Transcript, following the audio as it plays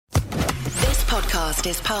podcast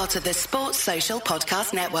is part of the Sports Social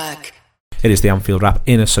Podcast Network. It is the Anfield Wrap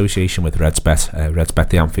in association with RedsBet. RedsBet,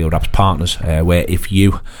 the Anfield Wrap's partners, where if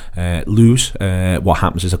you lose, what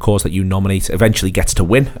happens is a cause that you nominate eventually gets to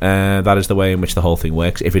win. That is the way in which the whole thing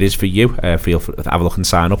works. If it is for you, feel free to have a look and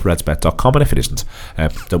sign up, redsbet.com, and if it isn't,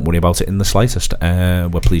 don't worry about it in the slightest.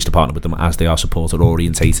 We're pleased to partner with them as they are supporter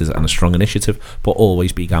orientated and a strong initiative, but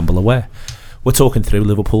always be gamble aware. We're talking through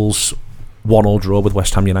Liverpool's 1-1 draw with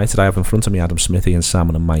West Ham United. I have in front of me Adam Smithy and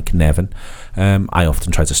Salmon and Mike Nevin. I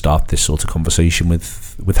often try to start this sort of conversation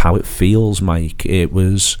with how it feels, Mike. It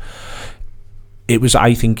was,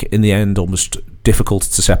 I think, in the end, almost difficult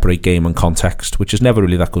to separate game and context, which is never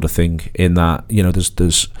really that good a thing. In that, you know,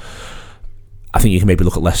 there's. I think you can maybe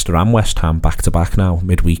look at Leicester and West Ham back to back now,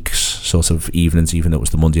 midweeks, sort of evenings, even though it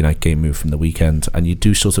was the Monday night game moved from the weekend, and you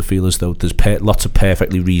do sort of feel as though there's lots of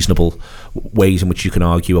perfectly reasonable ways in which you can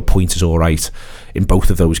argue a point is all right in both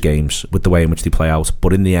of those games with the way in which they play out,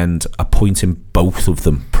 but in the end, a point in both of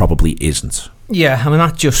them probably isn't. Yeah, I mean,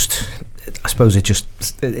 that just, I suppose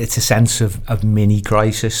it's a sense of mini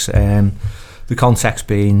crisis. The context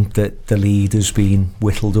being that the lead has been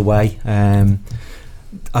whittled away.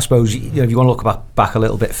 I suppose, you know, if you want to look back a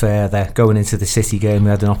little bit further, going into the City game, we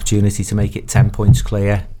had an opportunity to make it 10 points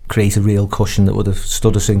clear, create a real cushion that would have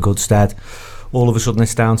stood us in good stead. All of a sudden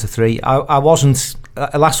it's down to 3. I wasn't,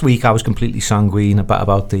 last week I was completely sanguine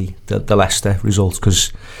about the Leicester result,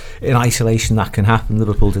 because in isolation that can happen.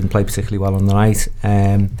 Liverpool didn't play particularly well on the night,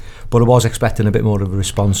 but I was expecting a bit more of a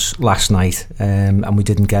response last night, and we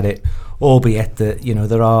didn't get it. Albeit that, you know,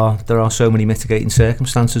 there are so many mitigating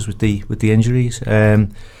circumstances with the injuries.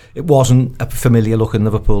 It wasn't a familiar looking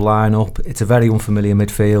Liverpool lineup. It's a very unfamiliar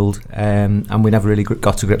midfield, and we never really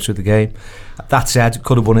got to grips with the game. That said,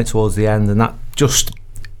 could have won it towards the end, and that just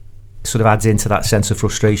sort of adds into that sense of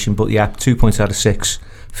frustration. But yeah, 2 points out of 6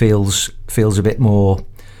 feels a bit more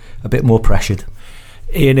pressured.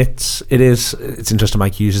 Ian, it's interesting.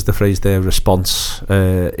 Mike uses the phrase there, response.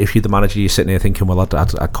 If you're the manager, you're sitting here thinking, well,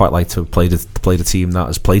 I'd quite like to play the team that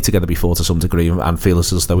has played together before to some degree, and feel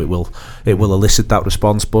as though it will elicit that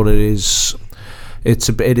response. But it was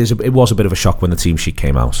a bit of a shock when the team sheet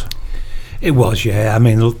came out. It was, yeah. I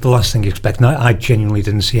mean, the last thing you expect. I genuinely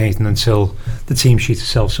didn't see anything until the team sheet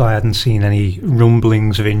itself, so I hadn't seen any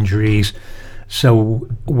rumblings of injuries. So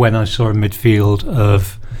when I saw a midfield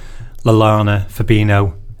of Lallana,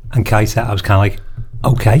 Fabinho and Keita, I was kind of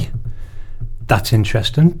like, okay, that's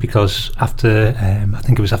interesting, because after I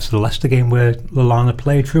think it was after the Leicester game where Lallana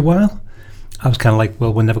played for a while, I was kind of like,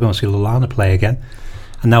 well, we're never going to see Lallana play again,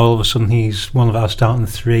 and now all of a sudden he's one of our starting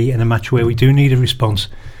 3 in a match where we do need a response.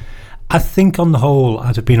 I think on the whole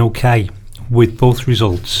I'd have been okay with both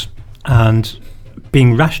results, and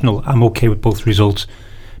being rational, I'm okay with both results,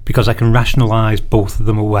 because I can rationalise both of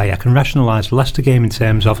them away. I can rationalise the Leicester game in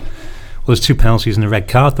terms of, well, there's 2 penalties and a red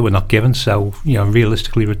card that were not given, so, you know,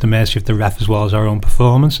 realistically we're at the mercy of the ref as well as our own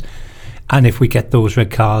performance. And if we get those red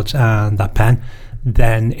cards and that pen,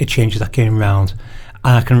 then it changes that game round.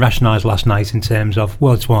 And I can rationalise last night in terms of,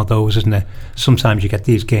 well, it's one of those, isn't it? Sometimes you get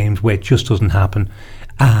these games where it just doesn't happen,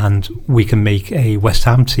 and we can make a West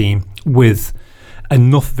Ham team with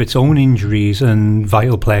enough of its own injuries and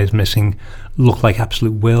vital players missing look like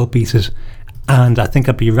absolute world beaters. And I think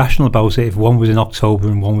I'd be rational about it if one was in October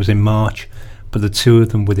and one was in March, but the two of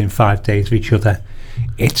them within 5 days of each other,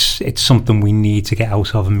 it's something we need to get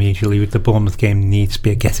out of immediately. With the Bournemouth game needs to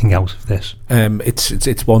be a getting out of this.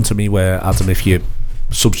 It's one to me where, Adam, if you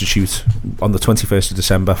substitute on the 21st of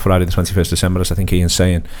December, Friday the 21st of December, as I think Ian's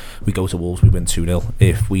saying, we go to Wolves, we win 2-0.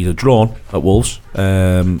 If we'd have drawn at Wolves,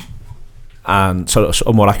 and so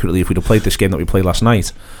more accurately, if we'd have played this game that we played last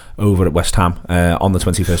night over at West Ham on the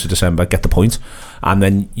 21st of December, get the point, and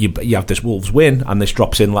then you have this Wolves win, and this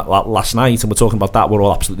drops in last night, and we're talking about that, we're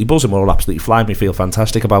all absolutely buzzing, we're all absolutely flying, we feel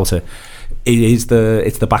fantastic about it. It's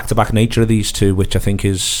the back-to-back nature of these two, which I think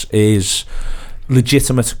is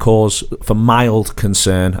legitimate cause for mild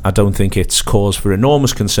concern. I don't think it's cause for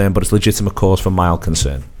enormous concern, but it's legitimate cause for mild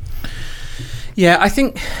concern. Yeah, I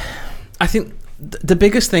think the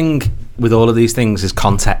biggest thing with all of these things is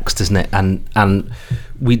context, isn't it? And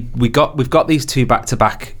we've got these 2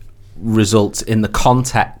 back-to-back results in the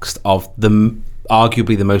context of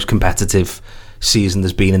arguably the most competitive season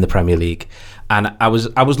there's been in the Premier League. And I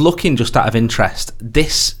was looking just out of interest.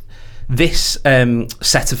 This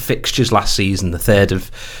set of fixtures last season, the 3rd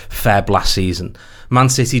of Feb last season, Man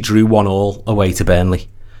City drew 1-1 away to Burnley,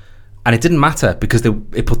 and it didn't matter because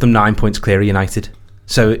it put them 9 points clear of United.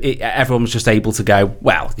 So everyone was just able to go,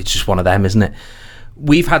 well, it's just one of them, isn't it?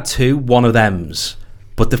 We've had 2 one of them's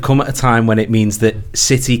but they've come at a time when it means that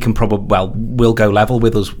City can will go level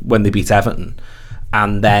with us when they beat Everton,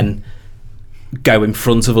 and then go in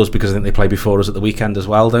front of us, because I think they play before us at the weekend as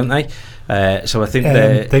well, don't they? So I think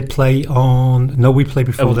they play on. No, we play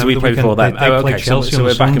before them. Do we play before them? They play Chelsea so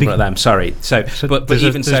we're back in Sunday. front of them. Sorry. So but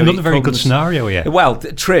even there's not a very good scenario yet. Well,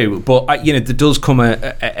 true, but there does come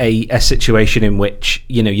a situation in which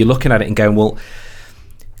you're looking at it and going, well,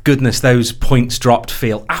 goodness, those points dropped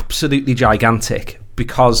feel absolutely gigantic,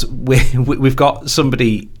 because we've got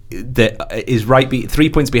somebody that is 3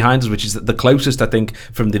 points behind us, which is the closest, I think,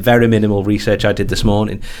 from the very minimal research I did this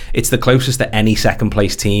morning. It's the closest that any second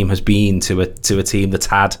place team has been to a team that's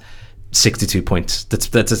had 62 points,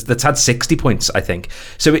 that's had 60 points, I think.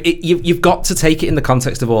 So you've got to take it in the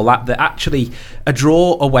context of all that actually a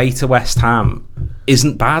draw away to West Ham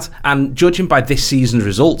isn't bad. And judging by this season's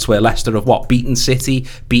results, where Leicester have beaten City,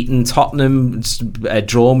 beaten Tottenham,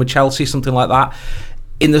 drawn with Chelsea, something like that,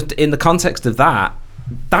 in the context of that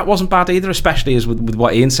wasn't bad either, especially as with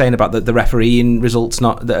what Ian's saying about the refereeing results,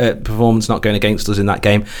 performance not going against us in that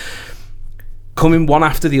game. Coming one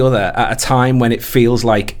after the other at a time when it feels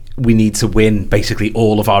like we need to win basically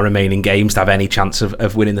all of our remaining games to have any chance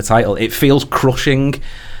of winning the title, it feels crushing,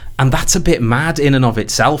 and that's a bit mad in and of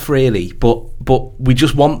itself, really. But we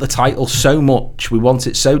just want the title so much, we want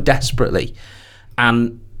it so desperately,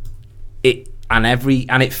 and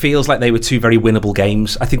it feels like they were two very winnable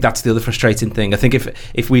games. I think that's the other frustrating thing. I think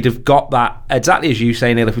if we'd have got that, exactly as you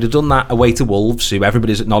say, Neil, if we'd have done that away to Wolves, who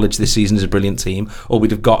everybody's acknowledged this season is a brilliant team, or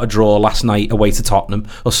we'd have got a draw last night away to Tottenham,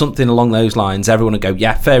 or something along those lines, everyone would go,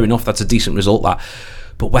 yeah, fair enough, that's a decent result, that.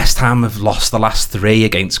 But West Ham have lost the last 3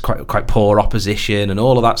 against quite poor opposition and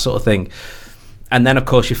all of that sort of thing. And then, of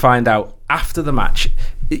course, you find out after the match,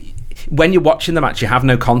 when you're watching the match, you have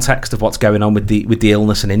no context of what's going on with the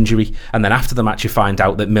illness and injury, and then after the match you find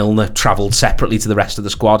out that Milner travelled separately to the rest of the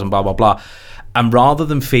squad and blah blah blah. And rather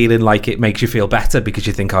than feeling like it makes you feel better because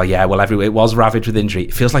you think, oh yeah, well, it was ravaged with injury,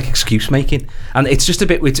 it feels like excuse making, and it's just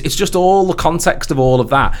it's just all the context of all of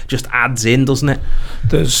that just adds in, doesn't it?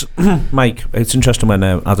 There's Mike, it's interesting when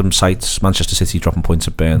Adam cites Manchester City dropping points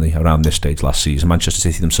at Burnley around this stage last season. Manchester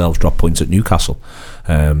City themselves dropped points at Newcastle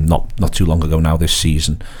not too long ago now this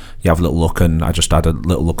season. You have a little look, and I just had a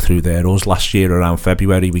little look through there. Us last year around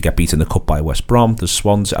February, we get beaten in the cup by West Brom. There's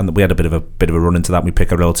Swansea, and we had a bit of a run into that. We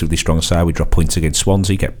pick a relatively strong side. We drop points against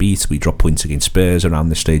Swansea, get beat. We drop points against Spurs around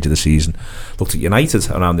this stage of the season. Looked at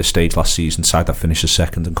United around this stage last season, side that finishes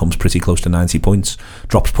second and comes pretty close to 90 points.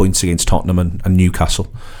 Drops points against Tottenham and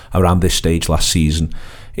Newcastle around this stage last season.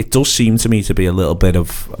 It does seem to me to be a little bit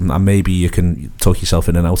of, and maybe you can talk yourself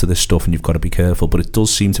in and out of this stuff and you've got to be careful, but it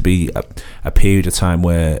does seem to be a period of time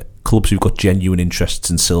where clubs who've got genuine interests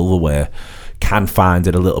in silverware can find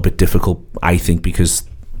it a little bit difficult, I think, because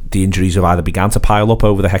the injuries have either began to pile up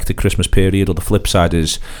over the hectic Christmas period, or the flip side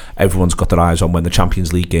is everyone's got their eyes on when the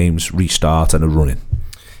Champions League games restart and are running.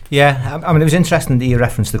 Yeah, I mean, it was interesting that you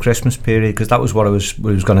referenced the Christmas period, because that was what I was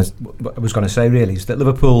going to say, really, is that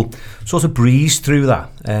Liverpool sort of breezed through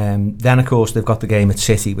that. Then, of course, they've got the game at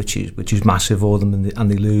City, which is massive for them,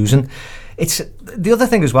 and they lose. And it's the other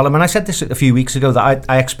thing as well. I mean, I said this a few weeks ago that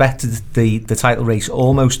I expected the title race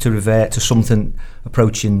almost to revert to something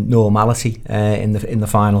approaching normality in the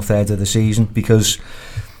final third of the season, because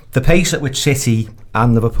the pace at which City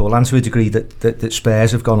and Liverpool, and to a degree that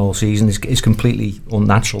Spurs have gone all season, is completely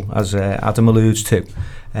unnatural, as Adam alludes to.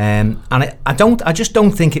 And I just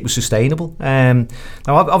don't think it was sustainable. Now,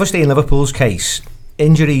 obviously, in Liverpool's case,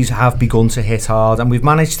 injuries have begun to hit hard, and we've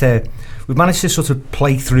managed to sort of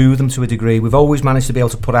play through them to a degree. We've always managed to be able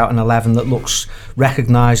to put out an 11 that looks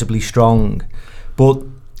recognisably strong, but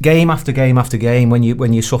game after game after game, when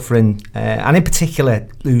you're suffering, and in particular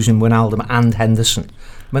losing Wijnaldum and Henderson,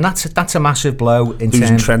 I mean, that's a massive blow.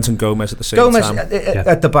 Losing Trent and Gomez at the same time.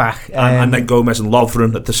 At the back. And then Gomez and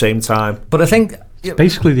Lovren at the same time. But I think it's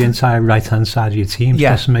basically the entire right-hand side of your team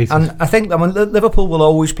decimated. And I think Liverpool will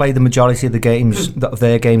always play the majority of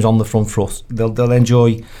their games on the front foot. They'll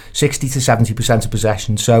enjoy 60 to 70% of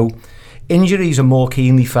possession. So injuries are more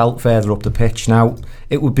keenly felt further up the pitch. Now,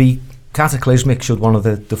 it would be cataclysmic should one of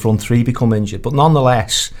the front three become injured. But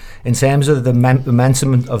nonetheless, in terms of the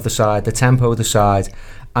momentum of the side, the tempo of the side,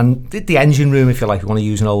 and the engine room, if you like, if you want to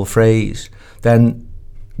use an old phrase, then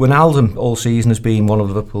Wijnaldum all season has been one of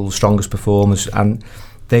Liverpool's strongest performers, and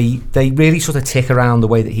they really sort of tick around the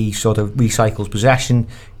way that he sort of recycles possession,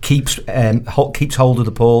 keeps hold of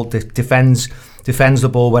the ball, defends the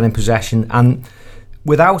ball when in possession, and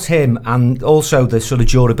without him, and also the sort of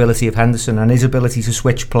durability of Henderson and his ability to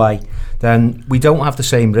switch play, then we don't have the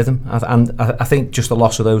same rhythm. And I think just the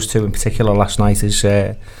loss of those two in particular last night is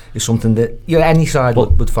something that any side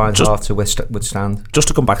would find hard to withstand. Just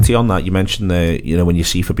to come back to you on that, you mentioned when you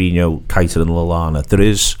see Fabinho, Keita and Lallana, there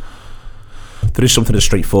is something as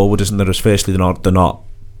straightforward, isn't there? As firstly, they're not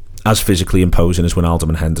as physically imposing as Wijnaldum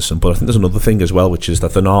and Henderson, but I think there's another thing as well, which is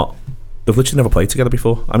that they've literally never played together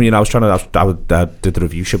before. I mean, I did the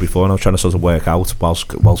review show before, and I was trying to sort of work out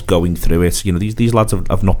whilst going through it. These lads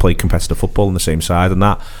have not played competitive football on the same side, and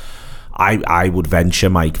that I would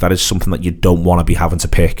venture, Mike, that is something that you don't want to be having to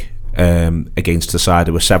pick against the side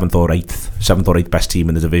who were 7th or 8th best team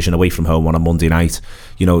in the division away from home on a Monday night.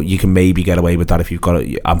 You can maybe get away with that if you've got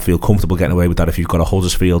Anfield, comfortable getting away with that if you've got a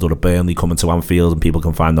Huddersfield or a Burnley coming to Anfield and people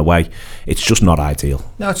can find their way. It's just not ideal.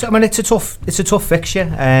 No, it's a tough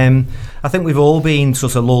fixture. I think we've all been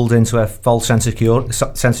sort of lulled into a false sense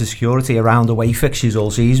of security around away fixtures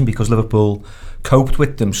all season because Liverpool coped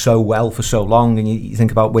with them so well for so long, and you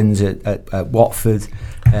think about wins at Watford,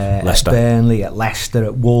 at Burnley, at Leicester,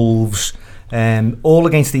 at Wolves, all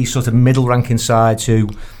against these sort of middle ranking sides who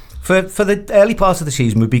for the early part of the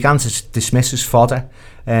season we began to dismiss as fodder.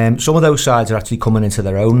 Some of those sides are actually coming into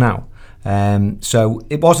their own now. So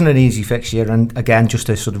it wasn't an easy fixture, and again, just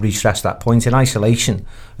to sort of re-stress that point, in isolation,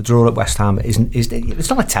 a draw at West Ham it's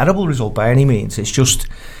not a terrible result by any means. It's just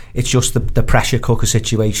the pressure cooker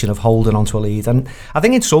situation of holding onto a lead. And I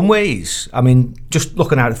think in some ways, I mean, just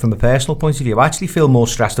looking at it from a personal point of view, I actually feel more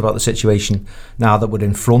stressed about the situation now that we're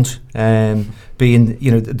in front, being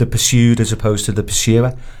the pursued as opposed to the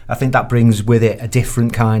pursuer. I think that brings with it a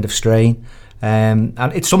different kind of strain. And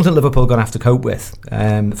it's something Liverpool are going to have to cope with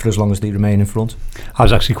for as long as they remain in front. I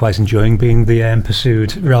was actually quite enjoying being the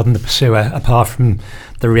pursued rather than the pursuer, apart from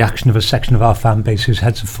the reaction of a section of our fan base whose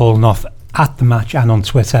heads have fallen off at the match and on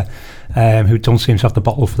Twitter, who don't seem to have the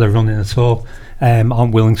bottle for their running at all,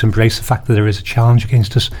 aren't willing to embrace the fact that there is a challenge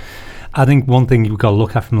against us. I think one thing you've got to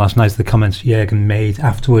look at from last night is the comments Jurgen made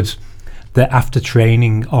afterwards, that after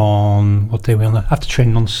training on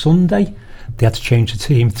Sunday, they had to change the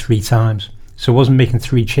team 3 times. So it wasn't making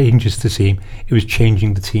 3 changes to the team, it was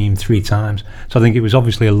changing the team 3 times. So I think it was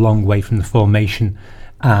obviously a long way from the formation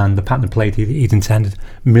and the pattern of play he'd intended.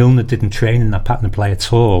 Milner didn't train in that pattern of play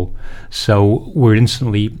at all. So we're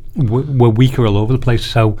weaker all over the place.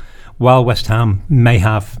 So while West Ham may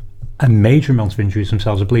have a major amount of injuries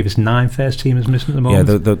themselves, I believe it's 9 first teamers missing at the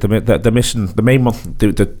moment. Yeah, they're missing the main one.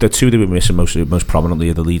 The 2 they were missing most prominently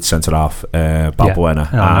are the lead centre half,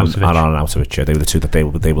 Balbuena and Arnautovic. Yeah, they were the 2 that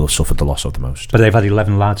they will have suffered the loss of the most. But they've had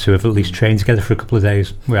 11 lads who have at least trained together for a couple of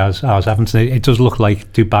days, whereas ours haven't. It does look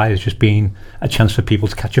like Dubai has just been a chance for people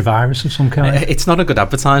to catch a virus of some kind. It's not a good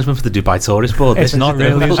advertisement for the Dubai Tourist Board. It's not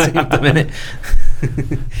really at the minute.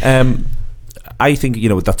 I think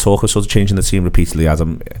with that talk of sort of changing the team repeatedly,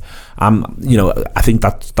 Adam, I think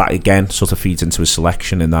that again sort of feeds into his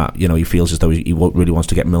selection in that he feels as though he really wants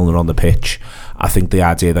to get Milner on the pitch. I think the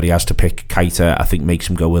idea that he has to pick Keita, I think, makes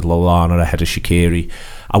him go with Lallana ahead of Shaqiri.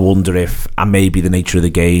 I wonder if, and maybe the nature of the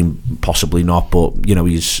game, possibly not, but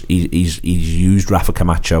he's used Rafa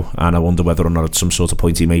Camacho, and I wonder whether or not at some sort of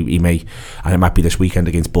point he may, and it might be this weekend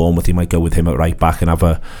against Bournemouth, he might go with him at right back and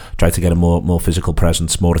try to get a more physical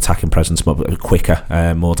presence, more attacking presence, more quicker,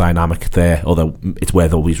 more dynamic there. Although it's where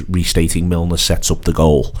they'll be restating Milner sets up the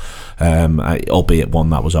goal, albeit one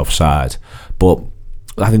that was offside. But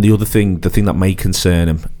I think the thing that may concern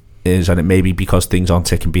him is, and it may be because things aren't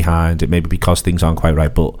ticking behind, it may be because things aren't quite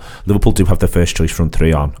right, but Liverpool do have their first choice front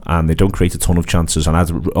 3 on, and they don't create a ton of chances, and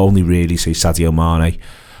I'd only really say Sadio Mane,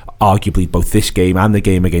 arguably both this game and the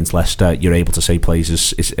game against Leicester, you're able to say plays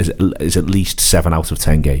is at least 7 out of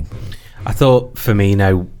 10 game. I thought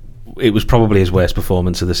Firmino, it was probably his worst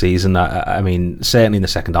performance of the season. I mean, certainly in the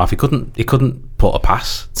second half, he couldn't put a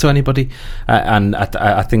pass to anybody, and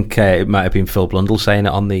I think it might have been Phil Blundell saying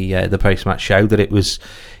it on the post-match show that it was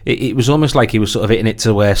almost like he was sort of hitting it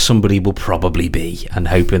to where somebody will probably be and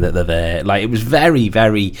hoping that they're there. Like, it was very,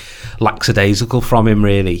 very lackadaisical from him,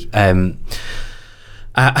 really. And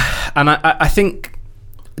I think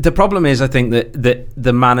the problem is, I think that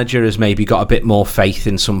the manager has maybe got a bit more faith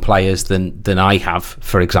in some players than I have.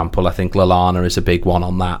 For example, I think Lallana is a big one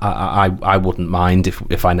on that. I wouldn't mind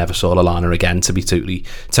if I never saw Lallana again, to be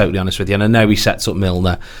totally honest with you. And I know he sets up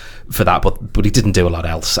Milner for that, but he didn't do a lot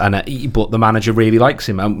else. And but the manager really likes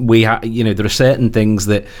him, and there are certain things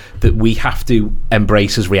that we have to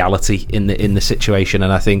embrace as reality in the situation.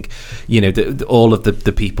 And I think all of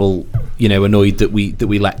the people annoyed that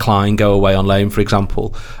we let Klein go away on loan, for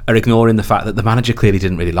example, are ignoring the fact that the manager clearly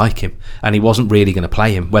didn't really like him, and he wasn't really going to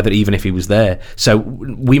play him, even if he was there. So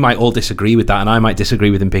we might all disagree with that, and I might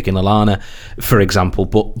disagree with him picking Lallana, for example,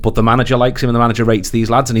 but the manager likes him, and the manager rates these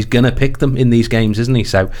lads, and he's going to pick them in these games, isn't he?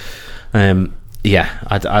 So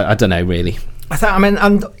I don't know really.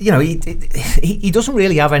 He doesn't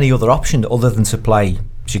really have any other option other than to play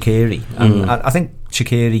Shaqiri, and I think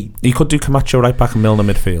Shaqiri, he could do Camacho right back and Milner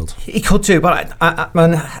midfield. He could do, but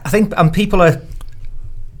I think people are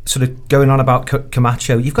sort of going on about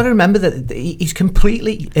Camacho. You've got to remember that he's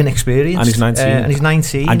completely inexperienced, and he's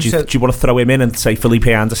 19. And do you want to throw him in and say Felipe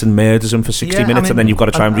Anderson murders him for 60 minutes, and then you've got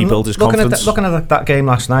to try and rebuild his confidence? Looking at that game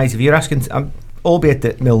last night, if you're asking, albeit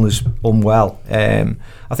that Milner's unwell,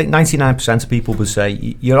 I think 99% of people would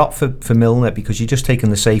say you're up for Milner because you're just taking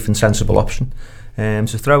the safe and sensible option.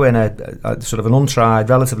 So throw in a sort of an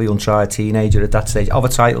relatively untried teenager at that stage of a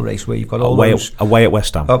title race where you've got all away at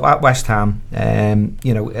West Ham. At West Ham,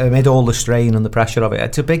 amid all the strain and the pressure of it,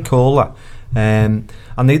 it's a big call that. And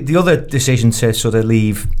the other decision to sort of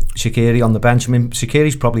leave Shaqiri on the bench. I mean,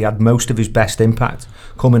 Shaqiri's probably had most of his best impact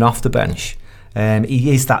coming off the bench.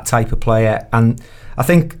 He is that type of player, and I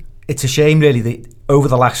think it's a shame really that over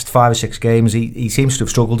the last 5 or 6 games he seems to have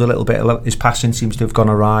struggled a little bit. His passing seems to have gone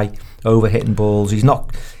awry, over hitting balls. He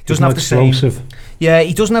doesn't have the same.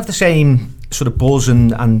 He doesn't have the same sort of buzz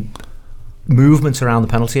and movement around the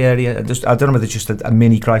penalty area. I don't know whether it's just a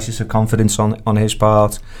mini crisis of confidence on his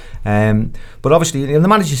part. But obviously, the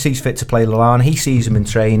manager sees fit to play Lallana. He sees him in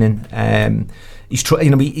training.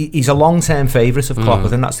 He's a long-term favourite of Klopp. I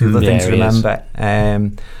think that's the other thing to remember.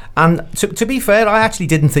 And to be fair, I actually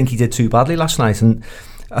didn't think he did too badly last night, and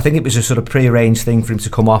I think it was a sort of pre-arranged thing for him to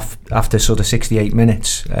come off after sort of 68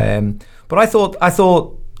 minutes. But I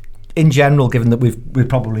thought in general, given that we've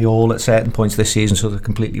probably all at certain points this season sort of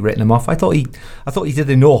completely written him off, I thought he did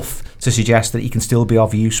enough to suggest that he can still be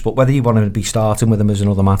of use. But whether you want him to be starting with him is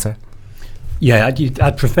another matter. Yeah,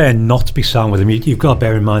 I'd prefer not to be starting with him. You've got to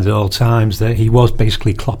bear in mind at all times that he was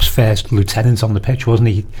basically Klopp's first lieutenant on the pitch, wasn't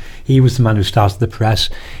he? He was the man who started the press.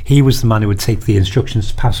 He was the man who would take the instructions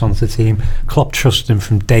to pass on to the team. Klopp trusted him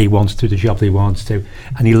from day one to do the job that he wanted to,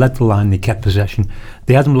 and he led the line and he kept possession.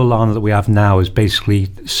 The Adam Lallana that we have now is basically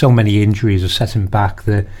so many injuries have set him back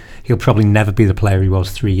that he'll probably never be the player he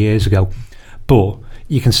was 3 years ago. But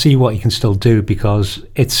you can see what he can still do because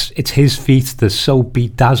it's his feet that so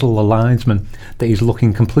bedazzle the linesman that he's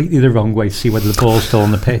looking completely the wrong way to see whether the ball's still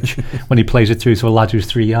on the pitch when he plays it through to a lad who's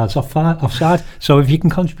 3 yards offside. So if you can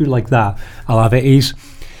contribute like that, I'll have it.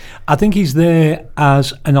 I think he's there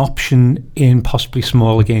as an option in possibly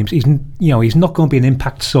smaller games. He's not going to be an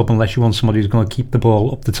impact sub unless you want somebody who's going to keep the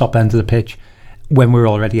ball up the top end of the pitch when we're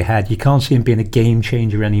already ahead. You can't see him being a game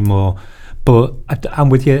changer anymore. But I'm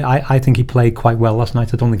with you. I think he played quite well last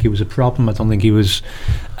night. I don't think he was a problem. I don't think he was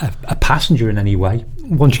a passenger in any way.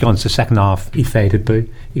 Once you got into the second half, he faded. But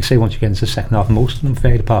you say once you get into the second half, most of them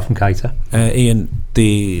fade apart from Keita. Ian,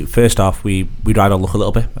 the first half we ride our luck a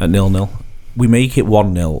little bit at 0-0. We make it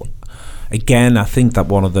 1-0. Again, I think that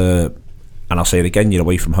one of the, and I'll say it again, you're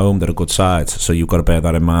away from home. They're a good side, so you've got to bear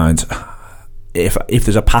that in mind. If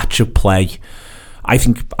there's a patch of play, I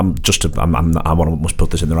think I must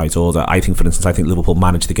put this in the right order. I think, for instance, Liverpool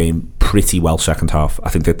managed the game pretty well second half. I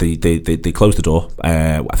think that they closed the door.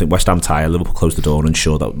 I think West Ham tired. Liverpool closed the door and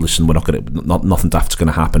ensured that listen, we're nothing daft's going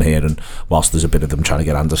to happen here. And whilst there's a bit of them trying to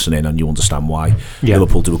get Anderson in, and you understand why,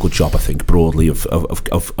 Liverpool do a good job, I think, broadly of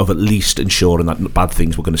at least ensuring that bad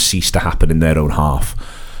things were going to cease to happen in their own half.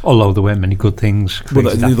 Although there weren't many good things.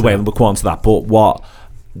 Well, the other way, we'll go on to that. But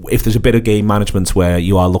if there's a bit of game management where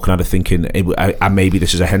you are looking at it thinking maybe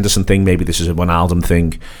this is a Henderson thing, maybe this is a Wijnaldum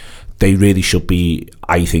thing, they really should be,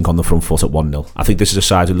 I think, on the front foot at 1-0. I think this is a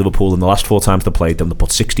side of Liverpool in the last 4 times they played them, they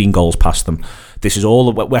put 16 goals past them. This is all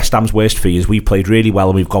West Ham's worst fears. We've played really well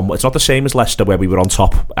and we've gone. It's not the same as Leicester where we were on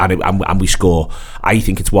top and we score. I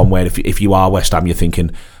think it's one where if you are West Ham, you're thinking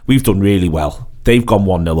we've done really well. They've gone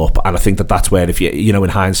 1-0 up, and I think that's where, if you in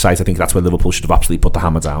hindsight, I think that's where Liverpool should have absolutely put the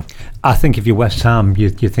hammer down. I think if you're West Ham, you're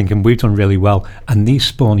thinking we've done really well, and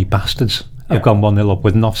these spawny bastards have gone 1-0 up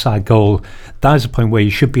with an offside goal. That is a point where you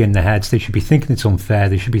should be in their heads. They should be thinking it's unfair.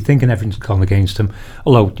 They should be thinking everything's gone against them.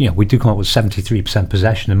 Although we do come up with 73%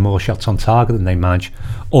 possession and more shots on target than they manage,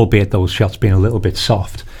 albeit those shots being a little bit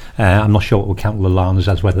soft. I'm not sure what would count Lallana's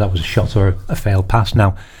as, whether that was a shot or a failed pass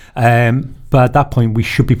now. But at that point, we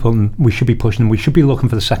should be pushing, we should be looking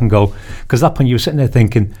for the second goal. Because at that point, you were sitting there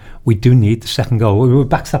thinking, we do need the second goal. We were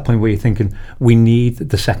back to that point where you're thinking, we need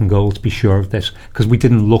the second goal to be sure of this, because we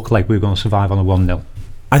didn't look like we were going to survive on a 1-0.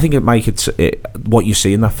 I think what you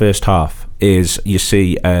see in that first half is you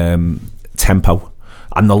see tempo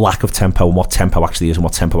and the lack of tempo, and what tempo actually is and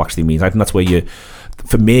what tempo actually means. I think that's where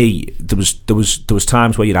for me, there was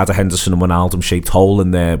times where you'd had a Henderson and Wijnaldum shaped hole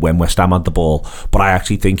in there when West Ham had the ball, but I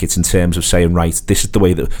actually think it's in terms of saying, right, this is the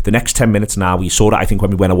way that the next 10 minutes now, we saw that I think when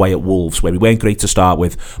we went away at Wolves, where we weren't great to start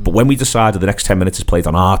with, but when we decided the next 10 minutes is played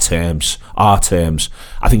on our terms, I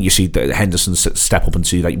think you see Henderson step up and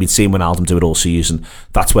see that. You've been seeing Wijnaldum do it all season.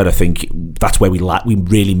 That's where I think we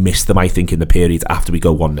really missed them, I think, in the period after we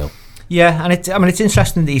go 1-0. Yeah, and it's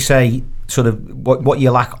interesting that you say sort of what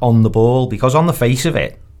you lack on the ball, because on the face of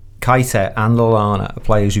it, Keita and Lallana are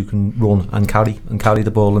players who can run and carry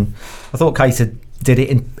the ball, and I thought Keita did it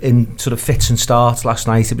in sort of fits and starts last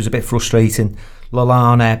night. It was a bit frustrating.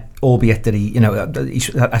 Lallana, albeit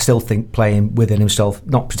that I still think playing within himself,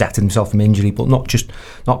 not protecting himself from injury, but not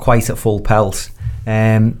quite at full pelt.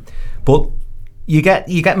 But you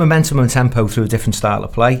get momentum and tempo through a different style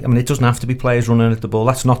of play. I mean, it doesn't have to be players running at the ball.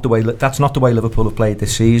 That's not the way Liverpool have played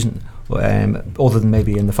this season, other than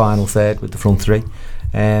maybe in the final third with the front three.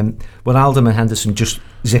 Wijnaldum and Henderson just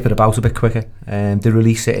zip it about a bit quicker. They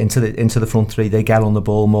release it into the front three. They get on the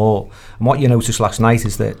ball more. And what you noticed last night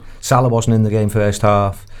is that Salah wasn't in the game first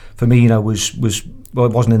half. Firmino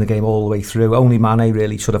wasn't in the game all the way through. Only Mane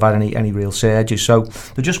really sort of had any real surges. So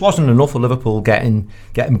there just wasn't enough of Liverpool getting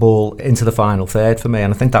ball into the final third for me.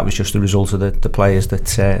 And I think that was just the result of the players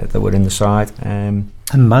that were in the side. And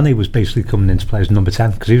Mane was basically coming into play as number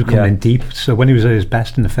 10, because he was coming in deep. So when he was at his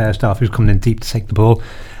best in the first half, he was coming in deep to take the ball.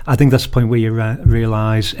 I think that's the point where you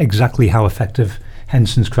realise exactly how effective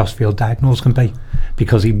Henderson's crossfield diagonals can be,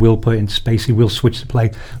 because he will put it into space, he will switch the play.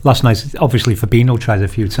 Last night, obviously, Fabinho tried it a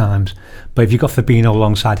few times, but if you've got Fabinho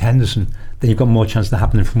alongside Henderson, then you've got more chance of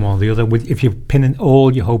happening from one or the other. If you're pinning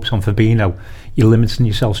all your hopes on Fabinho, you're limiting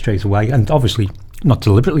yourself straight away, and obviously not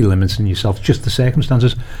deliberately limiting yourself, just the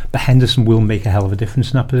circumstances, but Henderson will make a hell of a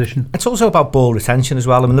difference in that position. It's also about ball retention as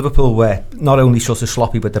well. I mean, Liverpool were not only sort of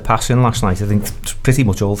sloppy with the passing last night, I think pretty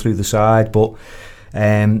much all through the side, but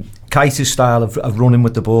Keita's style of running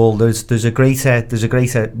with the ball, there's a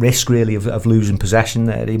greater risk really of losing possession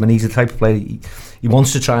there. I mean, he's the type of player, he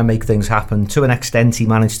wants to try and make things happen. To an extent, he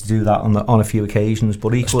managed to do that on a few occasions,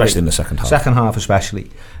 but equally, especially in the second half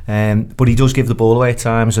especially. But he does give the ball away at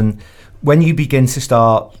times, and when you begin to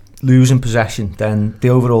start losing possession, then the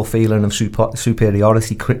overall feeling of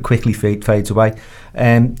superiority quickly fades away.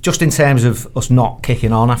 Just in terms of us not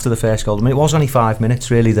kicking on after the first goal, I mean, it was only 5 minutes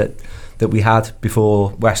really that we had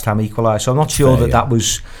before West Ham equalised. So I'm not sure that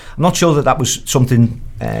was something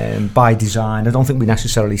by design. I don't think we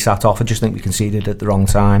necessarily sat off. I just think we conceded at the wrong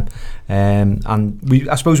time. And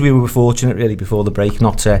I suppose we were fortunate really before the break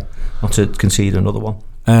not to concede another one.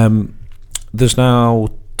 There's now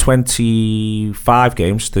 25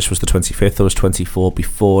 games. This was the 25th. There was 24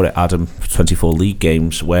 before it, Adam. 24 league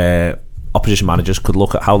games where opposition managers could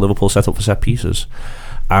look at how Liverpool set up for set pieces.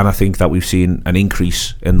 And I think that we've seen an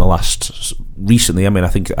increase in the last recently. I mean, I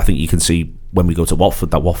think you can see when we go to Watford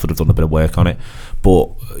that Watford have done a bit of work on it, but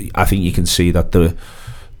I think you can see that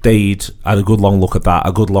they'd had a good long look at that,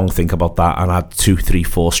 a good long think about that, and had 2, 3,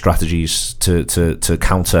 4 strategies to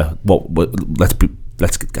counter what.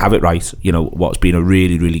 Let's have it right. You know, what's been a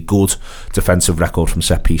really, really good defensive record from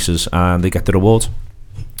set pieces, and they get the reward.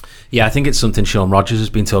 Yeah, I think it's something Sean Rodgers has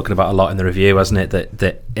been talking about a lot in the review, hasn't it?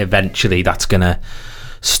 That eventually that's going to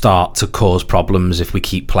start to cause problems if we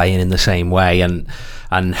keep playing in the same way, and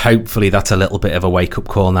hopefully that's a little bit of a wake up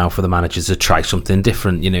call now for the managers to try something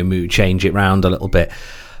different. You know, change it round a little bit.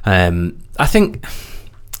 I think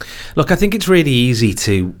it's really easy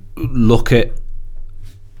to look at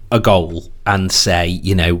a goal and say,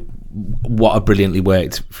 you know, what a brilliantly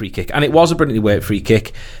worked free kick, and it was a brilliantly worked free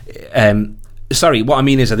kick. Sorry, what I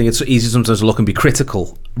mean is I think it's easy sometimes to look and be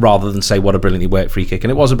critical rather than say what a brilliantly worked free kick. And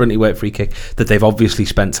it was a brilliantly worked free kick that they've obviously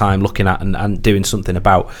spent time looking at and doing something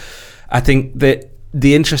about. I think that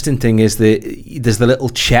the interesting thing is that there's the little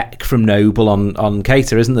check from Noble on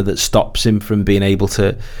Keita, isn't there, that stops him from being able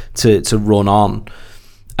to run on.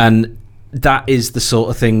 And that is the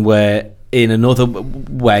sort of thing where in another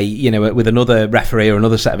way, you know, with another referee or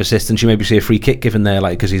another set of assistants, you maybe see a free kick given there,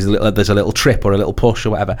 like because there's a little trip or a little push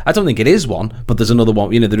or whatever. I don't think it is one, but there's another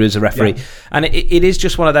one. You know, there is a referee, and it is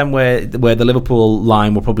just one of them where the Liverpool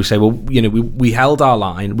line will probably say, well, you know, we held our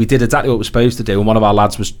line, we did exactly what we were supposed to do, and one of our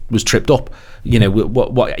lads was tripped up. You know,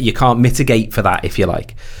 what you can't mitigate for that, if you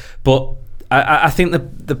like, but I think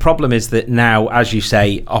the problem is that now, as you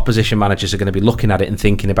say, opposition managers are going to be looking at it and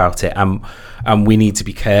thinking about it, and we need to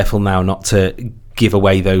be careful now not to give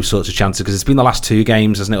away those sorts of chances, because it's been the last 2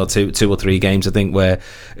 games, hasn't it, or two or three games, I think, where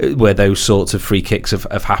those sorts of free kicks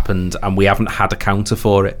have happened, and we haven't had a counter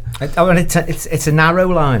for it. It's a narrow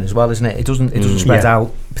line as well, isn't it? It doesn't spread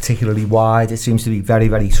out particularly wide. It seems to be very,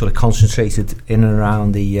 very sort of concentrated in and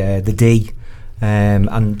around the D,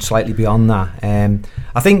 and slightly beyond that.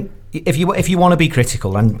 I think if you want to be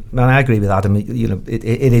critical, and I agree with Adam, you know,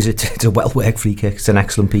 it's a well worked free kick. It's an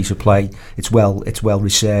excellent piece of play. It's well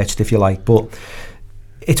researched, if you like, but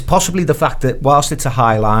it's possibly the fact that whilst it's a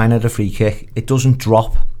high line at a free kick, it doesn't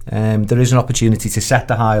drop. There is an opportunity to set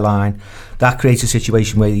the high line. That creates a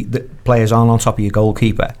situation where the players aren't on top of your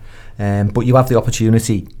goalkeeper, but you have the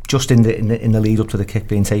opportunity just in the lead up to the kick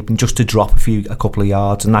being taken, just to drop a couple of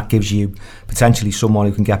yards, and that gives you potentially someone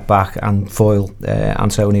who can get back and foil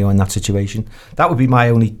Antonio in that situation. That would be my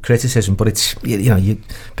only criticism, but it's, you know, you're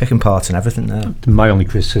picking parts and everything there. My only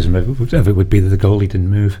criticism of it would be that the goalie didn't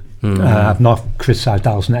move. I've not criticised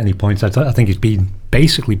Alisson at any point. I think he's been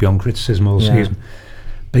basically beyond criticism all season.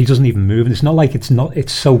 But he doesn't even move, and it's not like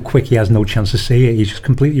it's so quick he has no chance to see it. He's just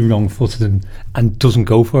completely wrong-footed and doesn't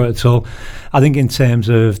go for it at all. I think in terms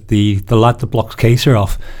of the lad that blocks Keita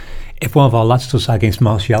off, if one of our lads does that against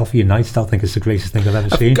Martial for United, I think it's the greatest thing I've ever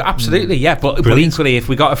seen. Absolutely, yeah. But equally, if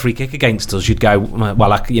we got a free kick against us, you'd go,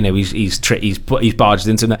 well, you know, he's barged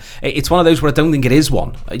into it. It's one of those where I don't think it is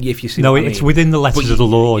one. If you see, no, it's within the letters of the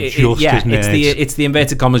law. Isn't it? It's the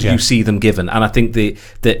inverted commas you see them given, and I think the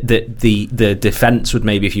defence would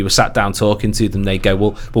maybe, if you were sat down talking to them, they go,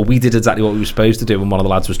 well, we did exactly what we were supposed to do, and one of the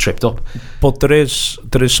lads was tripped up. But there is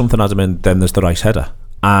something, Adam, and then there's the Rice header.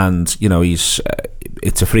 And, you know, it's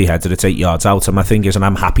a free header, it's 8 yards out, and my thing is, and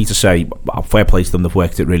I'm happy to say, fair play to them, they've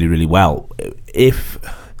worked it really, really well. If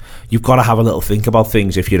you've got to have a little think about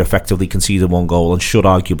things, if you're effectively conceding 1 goal and should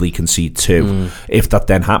arguably concede 2, if that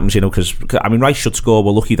then happens, you know, because, I mean, Rice should score,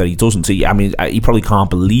 we're lucky that he doesn't. He probably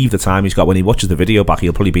can't believe the time he's got. When he watches the video back,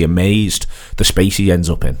 he'll probably be amazed the space he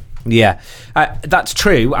ends up in. Yeah, that's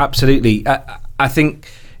true, absolutely. I think,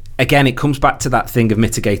 again, it comes back to that thing of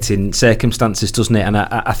mitigating circumstances, doesn't it? And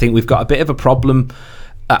I think we've got a bit of a problem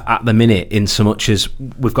at the minute, in so much as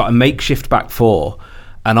we've got a makeshift back 4,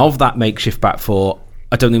 and of that makeshift back 4,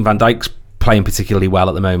 I don't think Van Dijk's playing particularly well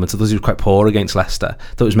at the moment. I thought he was quite poor against Leicester.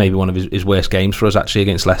 I thought it was maybe one of his worst games for us, actually,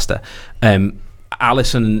 against Leicester.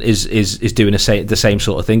 Alisson is doing the same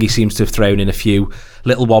sort of thing. He seems to have thrown in a few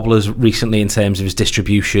little wobblers recently in terms of his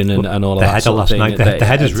distribution and all of that sort of thing. The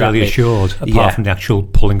header's really assured, apart from the actual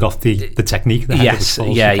pulling off the technique. Where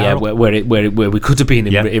we could have been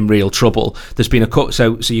in real trouble. There's been a cut.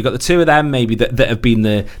 So you've got the two of them maybe that have been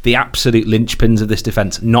the absolute linchpins of this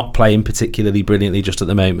defence, not playing particularly brilliantly just at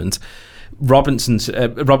the moment. Robertson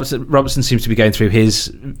seems to be going through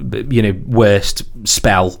his, worst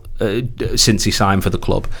spell since he signed for the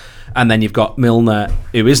club, and then you've got Milner,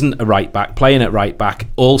 who isn't a right back, playing at right back,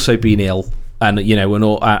 also been ill, and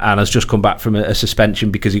has just come back from a suspension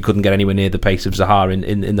because he couldn't get anywhere near the pace of Zaha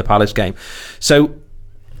in the Palace game. So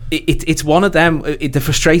it's one of them. The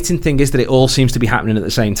frustrating thing is that it all seems to be happening at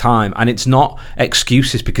the same time, and it's not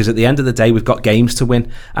excuses, because at the end of the day we've got games to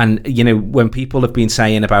win. And when people have been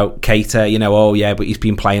saying about Keita, but he's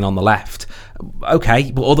been playing on the left.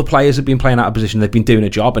 Okay, but other players have been playing out of position. They've been doing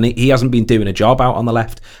a job, and he hasn't been doing a job out on the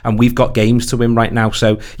left. And we've got games to win right now.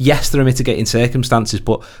 So yes, there are mitigating circumstances,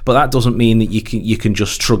 but that doesn't mean that you can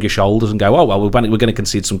just shrug your shoulders and go, oh well, we're going to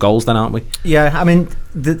concede some goals then, aren't we? Yeah, I mean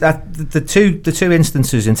the two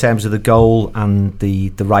instances in terms of the goal and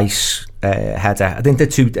the Rice header, I think they're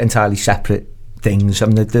two entirely separate things. I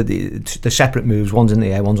mean the separate moves. One's in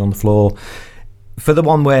the air, one's on the floor. For the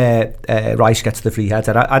one where Rice gets the free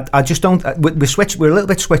header, I just don't. We're a little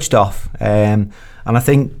bit switched off, and I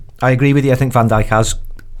think I agree with you. I think Van Dijk has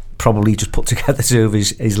probably just put together two of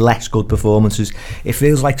his less good performances. It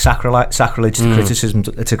feels like sacrilege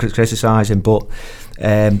to criticise him, but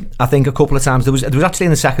I think a couple of times there was actually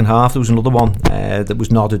in the second half there was another one that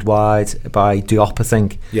was nodded wide by Diop, I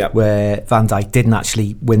think, where Van Dijk didn't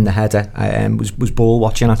actually win the header, was ball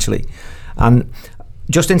watching actually, and.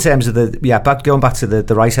 Just in terms of going back to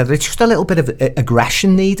the Rice header, it's just a little bit of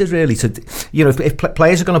aggression needed, really. To if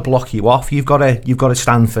players are going to block you off, you've got to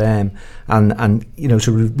stand firm and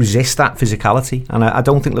to resist that physicality. And I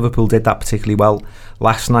don't think Liverpool did that particularly well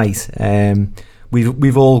last night.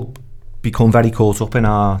 We've all become very caught up in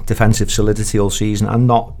our defensive solidity all season, and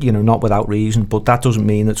not without reason. But that doesn't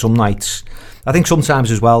mean that some nights. I think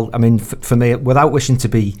sometimes as well. I mean, for me, without wishing to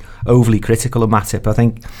be overly critical of Matip, I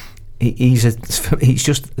think. he's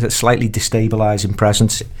just a slightly destabilising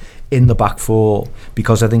presence in the back four,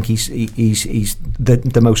 because I think he's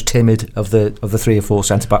the most timid of the 3 or 4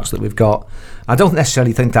 centre backs that we've got. I don't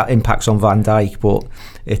necessarily think that impacts on Van Dijk, but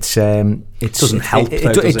it doesn't help.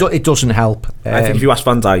 It doesn't help. I think if you ask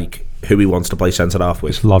Van Dijk who he wants to play centre half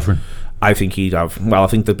with, it's Lovren. I think he'd have. Well, I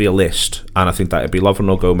think there'd be a list, and I think that it'd be Lovren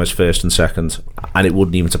or Gomez first and second, and it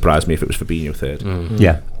wouldn't even surprise me if it was Fabinho third.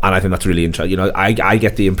 Yeah, and I think that's really interesting. You know, I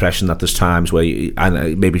get the impression that there's times where,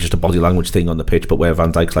 and maybe just a body language thing on the pitch, but where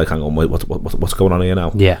Van Dijk's like, hang on, wait, what's going on here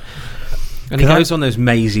now? Yeah. And he goes on those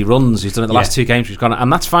mazy runs. He's done it the last 2 games. He's gone,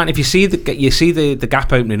 and that's fine. If you see the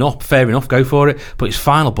gap opening up, fair enough, go for it. But his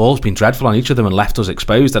final ball's been dreadful on each of them and left us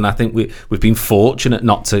exposed. And I think we've been fortunate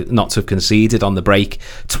not to have conceded on the break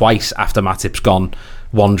twice after Matip's gone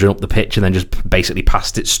wandering up the pitch and then just basically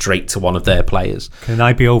passed it straight to one of their players. Can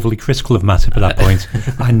I be overly critical of Matip at that point?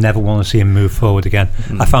 I never want to see him move forward again.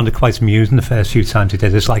 I found it quite amusing the first few times he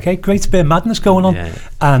did. It's like, hey, great bit of madness going on. Yeah.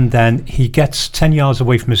 And then he gets 10 yards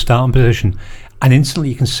away from his starting position, and instantly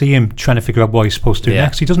you can see him trying to figure out what he's supposed to do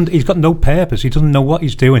next. He's got no purpose. He doesn't know what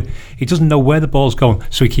he's doing. He doesn't know where the ball's going,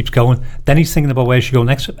 so he keeps going. Then he's thinking about where he should go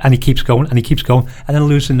next, and he keeps going, and then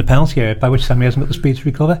losing the penalty area, by which time he hasn't got the speed to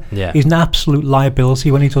recover. Yeah. He's an absolute liability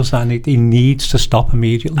when he does that, and he needs to stop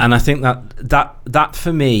immediately. And I think that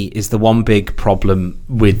for me is the one big problem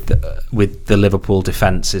with the Liverpool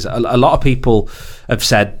defence. Is a lot of people have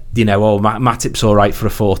said, you know, oh, Matip's all right for a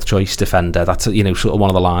 4th choice defender. That's, you know, sort of one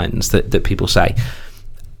of the lines that people say,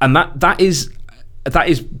 and that is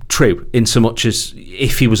true in so much as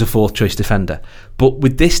if he was a 4th choice defender. But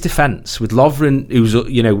with this defence, with Lovren, who's,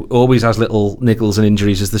 you know, always has little niggles and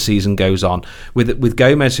injuries as the season goes on, with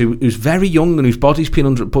Gomez, who's very young and whose body's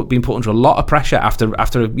been put under a lot of pressure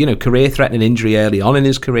after you know, career-threatening injury early on in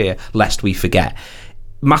his career, lest we forget.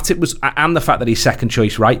 Matip was, and the fact that he's 2nd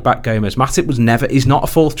choice right back, Gomez. Matip he's not a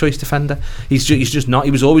 4th choice defender. He's just not.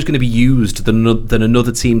 He was always going to be used than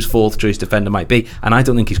another team's 4th choice defender might be, and I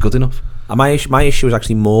don't think he's good enough. And my issue is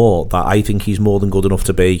actually more that I think he's more than good enough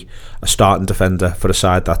to be a starting defender for a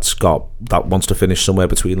side that wants to finish somewhere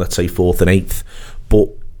between, let's say, 4th and 8th, but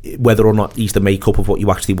whether or not he's the makeup of what you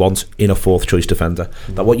actually want in a 4th choice defender.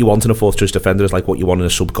 That what you want in a 4th choice defender is like what you want in a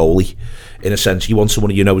sub goalie. In a sense, you want someone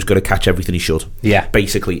you know is going to catch everything he should. Yeah,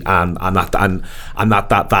 basically, and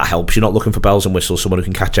that helps. You're not looking for bells and whistles. Someone who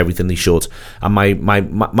can catch everything he should. And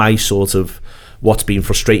my sort of what's been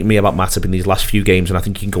frustrating me about Matip in these last few games, and I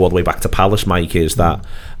think you can go all the way back to Palace, Mike, is that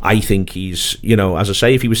I think he's, you know, as I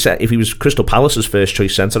say, if he was Crystal Palace's 1st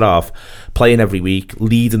choice centre half, playing every week,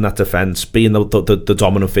 leading that defence, being the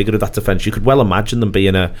dominant figure of that defence, you could well imagine them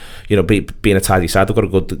being a tidy side. They've got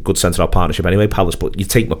a good centre half partnership anyway, Palace. But you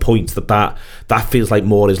take my point that feels like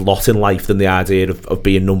more his lot in life than the idea of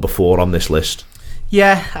being number 4 on this list.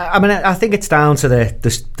 Yeah, I mean, I think it's down to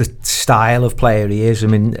the style of player he is. I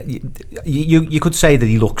mean, you could say that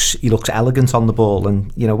he looks elegant on the ball, and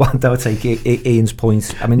you know, I would take Ian's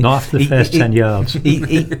point. I mean, not after the first 10 yards.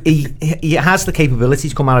 He has the capability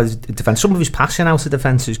to come out of defence. Some of his passing out of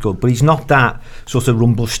defence is good, but he's not that sort of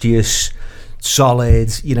rumbustious,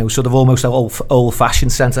 solid, you know, sort of almost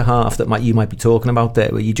old-fashioned centre half that you might be talking about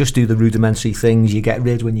there, where you just do the rudimentary things, you get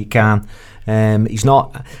rid when you can. He's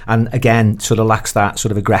not, and again, sort of lacks that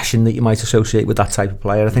sort of aggression that you might associate with that type of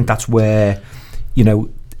player. I think that's where, you know,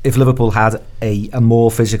 if Liverpool had a more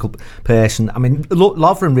physical person, I mean,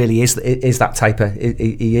 Lovren really is that type of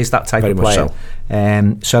he is that type Very of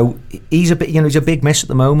player. So he's a bit, you know, he's a big miss at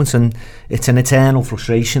the moment, and it's an eternal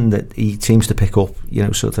frustration that he seems to pick up, you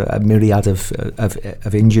know, sort of a myriad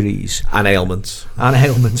of injuries and ailments, and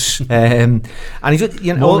he's,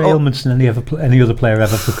 you know, more ailments than any other player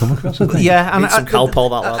ever could come across. I think. Yeah, and some Calpol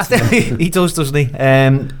that lad. He does, doesn't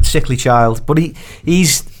he? Sickly child, but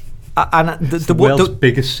he's. And the world's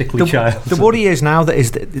biggest sickly child. The worry is now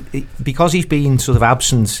that because he's been sort of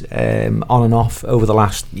absent on and off over the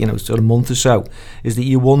last, you know, sort of month or so, is that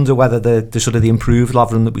you wonder whether the sort of the improved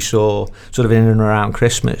Lovren that we saw sort of in and around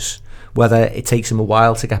Christmas, whether it takes him a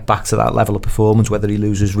while to get back to that level of performance, whether he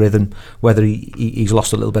loses rhythm, whether he's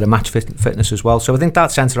lost a little bit of match fitness as well. So I think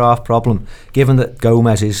that centre half problem, given that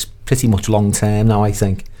Gomez is pretty much long term now, I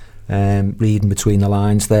think. Reading between the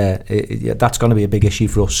lines there, that's going to be a big issue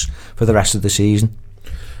for us for the rest of the season,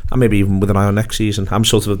 and maybe even with an eye on next season. I'm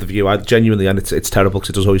sort of of the view, I genuinely, and it's terrible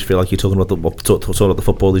because it does always feel like you're talking about the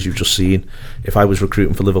footballers you've just seen. If I was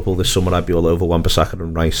recruiting for Liverpool this summer, I'd be all over Wan-Bissaka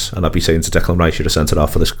and Rice, and I'd be saying to Declan Rice, you're a centre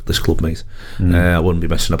half for this club, mate. I wouldn't be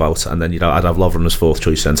messing about. And then, you know, I'd have Lovren as 4th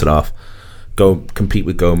choice centre half, go compete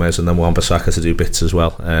with Gomez and then Wan-Bissaka to do bits as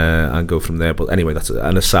well, and go from there. But anyway, that's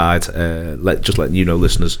an aside. Just letting you know,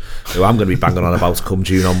 listeners, who I'm going to be banging on about come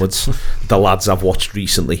June onwards, the lads I've watched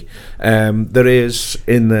recently. There is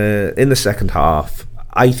in the second half,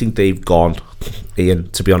 I think they've gone, Ian,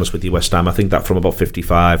 to be honest with you, West Ham. I think that from about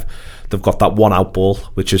 55, they've got that one out ball,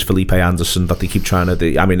 which is Felipe Anderson, that they keep trying to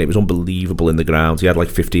do. I mean, it was unbelievable in the ground. He had like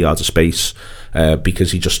 50 yards of space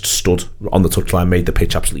because he just stood on the touchline, made the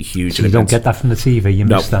pitch absolutely huge. So you don't get that from the TV, you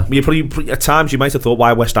missed that. You probably, at times you might have thought,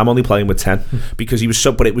 why West Ham only playing with 10? Because he was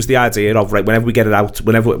so, but it was the idea of, right, whenever we get it out,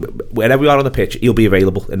 whenever we are on the pitch, he'll be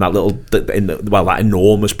available in that little, that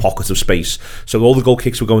enormous pocket of space. So all the goal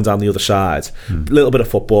kicks were going down the other side, a little bit of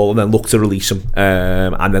football, and then look to release him,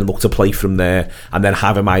 and then look to play from there, and then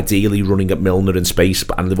have him ideally running at Milner in space,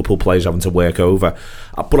 and Liverpool players having to work over.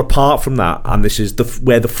 But apart from that, and this is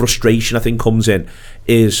where the frustration I think comes in,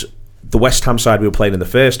 is the West Ham side we were playing in the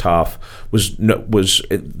first half was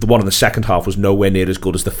the one in the second half was nowhere near as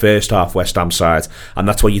good as the first half West Ham side, and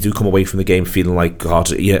that's why you do come away from the game feeling like,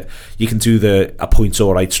 God, you can do a point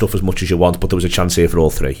all right stuff as much as you want, but there was a chance here for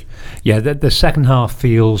all three. Yeah, the second half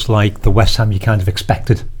feels like the West Ham you kind of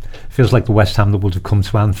expected. Feels like the West Ham that would have come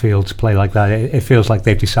to Anfield to play like that. It feels like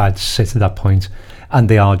they've decided to sit at that point, and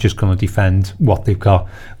they are just going to defend what they've got,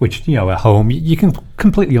 which, you know, at home you can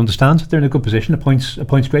completely understand. They're in a good position. A point's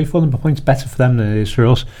great for them. A point's better for them than it is for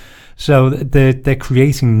us. So they're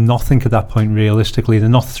creating nothing at that point. Realistically, they're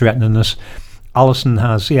not threatening us. Alisson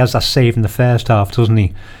has that save in the first half, doesn't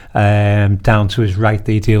he? Down to his right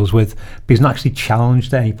that he deals with, but he's not actually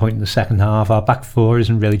challenged at any point in the second half. Our back four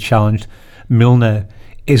isn't really challenged. Milner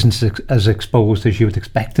isn't as exposed as you would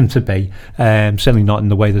expect him to be. Certainly not in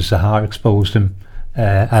the way that Zaha exposed him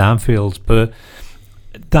at Anfield. But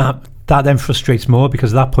that then frustrates more,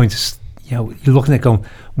 because at that point, you're looking at going,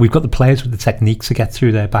 we've got the players with the technique to get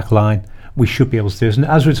through their back line. We should be able to do it. And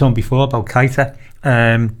as we were talking before about Keita,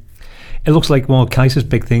 it looks like one of Keita's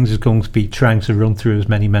big things is going to be trying to run through as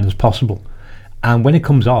many men as possible. And when it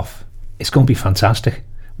comes off, it's going to be fantastic.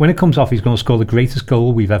 When it comes off, he's going to score the greatest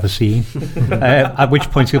goal we've ever seen. At which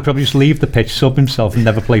point he'll probably just leave the pitch, sub himself, and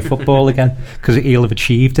never play football again, because he'll have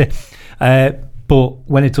achieved it. But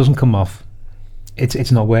when it doesn't come off,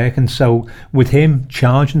 it's not working. So with him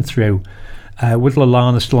charging through, with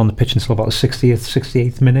Lallana still on the pitch until about the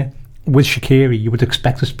 68th minute, with Shaqiri, you would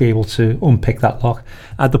expect us to be able to unpick that lock.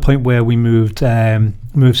 At the point where we moved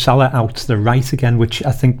Salah out to the right again, which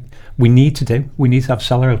I think we need to do. We need to have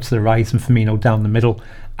Salah out to the right and Firmino down the middle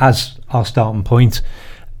as our starting point.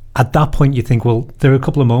 At that point, you think, well, there are a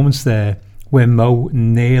couple of moments there where Mo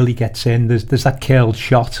nearly gets in. There's that curled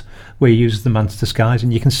shot where he uses the man to disguise,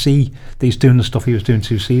 and you can see that he's doing the stuff he was doing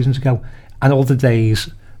 2 seasons ago. And all the days,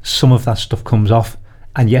 some of that stuff comes off.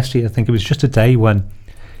 And yesterday, I think it was just a day when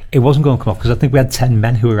it wasn't going to come off, because I think we had 10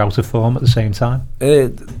 men who were out of form at the same time.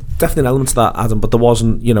 Definitely an element to that, Adam, but there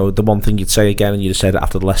wasn't, the one thing you'd say again, and you just said it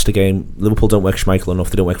after the Leicester game, Liverpool don't work Schmeichel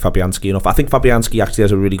enough, they don't work Fabianski enough. I think Fabianski actually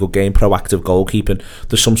has a really good game, proactive goalkeeping.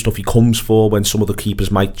 There's some stuff he comes for when some other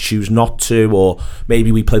keepers might choose not to, or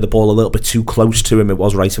maybe we play the ball a little bit too close to him. It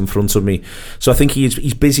was right in front of me. So I think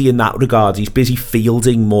he's busy in that regard. He's busy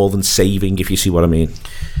fielding more than saving, if you see what I mean.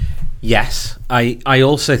 Yes. I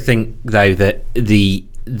also think, though, that the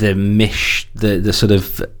sort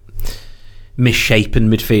of misshapen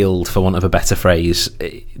midfield, for want of a better phrase,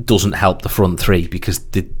 doesn't help the front three, because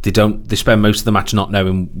they spend most of the match not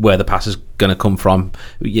knowing where the pass is going to come from,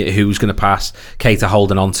 who's going to pass. Keita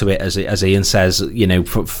holding on to it, as Ian says,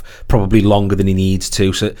 probably longer than he needs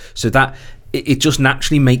to. So that it just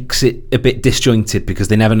naturally makes it a bit disjointed, because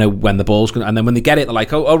they never know when the ball's going to, and then when they get it, they're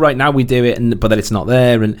like, oh right, now we do it, but then it's not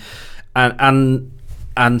there,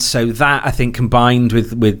 and so that, I think, combined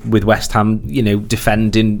with West Ham,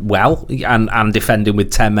 defending well and defending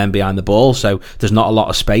with 10 men behind the ball, so there's not a lot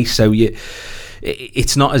of space. So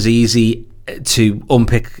it's not as easy to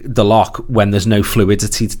unpick the lock when there's no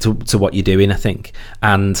fluidity to what you're doing, I think.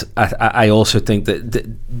 And I also think that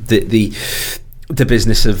the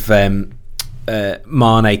business of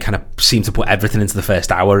Mane kind of seemed to put everything into the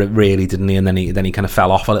first hour, really, didn't he? And then he kind of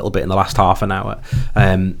fell off a little bit in the last half an hour,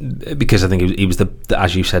 because I think he was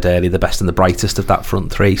as you said earlier, the best and the brightest of that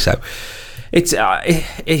front three. So it's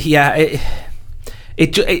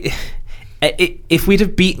if we'd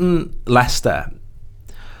have beaten Leicester,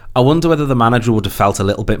 I wonder whether the manager would have felt a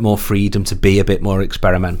little bit more freedom to be a bit more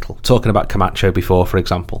experimental. Talking about Camacho before, for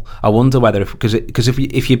example, I wonder whether because if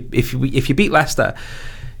you beat Leicester,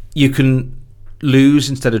 you can lose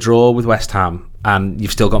instead of draw with West Ham, and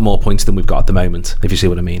you've still got more points than we've got at the moment, if you see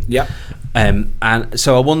what I mean. Yeah. And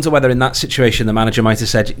so I wonder whether in that situation the manager might have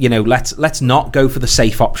said, let's not go for the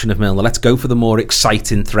safe option of Milner. Let's go for the more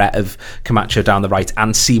exciting threat of Camacho down the right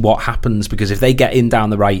and see what happens. Because if they get in down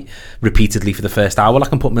the right repeatedly for the first hour, well, I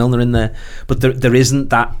can put Milner in there. But there isn't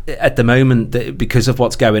that at the moment, because of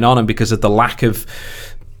what's going on and because of the lack of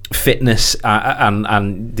fitness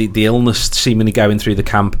and the illness seemingly going through the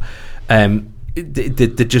camp. There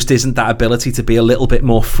just isn't that ability to be a little bit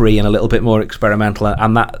more free and a little bit more experimental,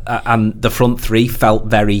 and the front three felt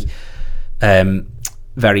very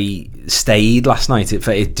very staid last night.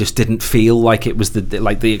 It just didn't feel like it was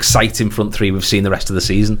the exciting front three we've seen the rest of the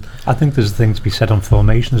season. I think there's things to be said on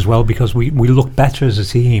formation as well, because we look better as a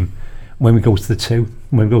team when we go to the 2,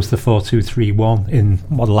 when we go to the 4-2-3-1 in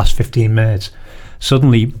the last 15 minutes.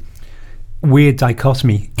 Suddenly, weird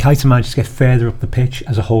dichotomy. Keita manages to get further up the pitch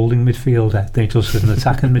as a holding midfielder than he does as an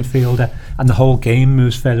attacking midfielder, and the whole game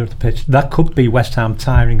moves further up the pitch. That could be West Ham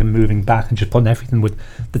tiring and moving back and just putting everything with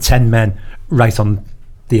the 10 men right on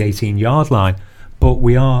the 18-yard line. But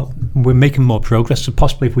we're making more progress. So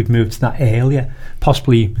possibly if we'd moved to that earlier,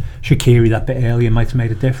 possibly Shaqiri that bit earlier might have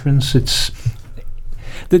made a difference.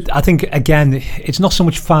 I think again, it's not so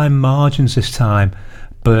much fine margins this time,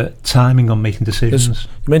 but timing on making decisions.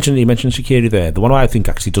 You mentioned Shaqiri there. The one I think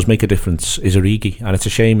actually does make a difference is Origi, and it's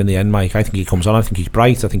a shame in the end, Mike. I think he comes on, I think he's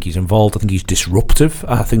bright, I think he's involved, I think he's disruptive.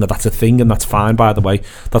 I think that's a thing, and that's fine, by the way.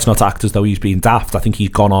 That's not to act as though he's being daft. I think he's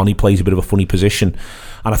gone on, he plays a bit of a funny position,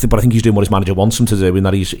 and I think he's doing what his manager wants him to do, in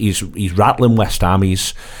that he's rattling West Ham,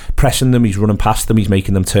 he's pressing them, he's running past them, he's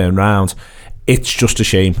making them turn round. It's just a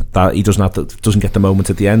shame that he doesn't get the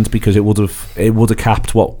moment at the end, because it would have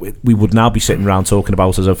capped what we would now be sitting around talking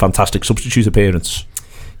about as a fantastic substitute appearance.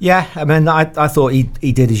 Yeah, I mean, I thought he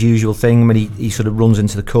did his usual thing. I mean, he sort of runs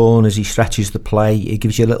into the corners, he stretches the play, he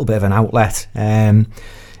gives you a little bit of an outlet.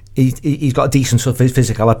 He's got a decent sort of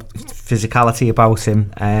physicality about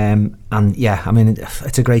him, and yeah, I mean,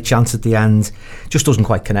 it's a great chance at the end. Just doesn't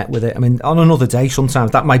quite connect with it. I mean, on another day,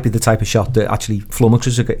 sometimes that might be the type of shot that actually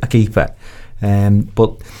flummoxes a keeper.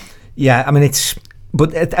 But yeah, I mean,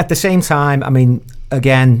 but at the same time, I mean,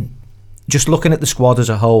 again, just looking at the squad as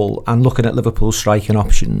a whole and looking at Liverpool's striking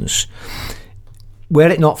options, were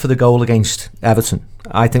it not for the goal against Everton,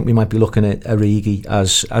 I think we might be looking at Origi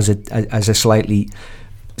as a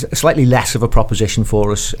slightly less of a proposition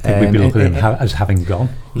for us. I think we'd be looking at him as having gone.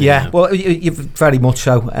 Yeah, well, you very much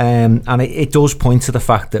so, and it does point to the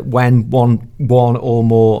fact that when one or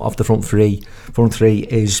more of the front three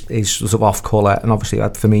is sort of off colour, and obviously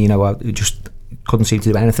for me, I just couldn't seem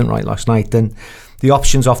to do anything right last night, then the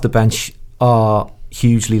options off the bench are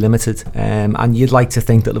hugely limited, and you'd like to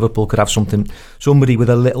think that Liverpool could have somebody with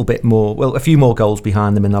a little bit more, well, a few more goals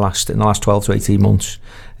behind them in the last 12 to 18 months,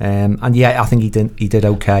 and yeah, I think he did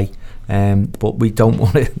okay, but we don't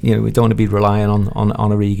want to be relying on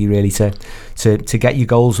Origi really to get you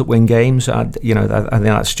goals that win games. I think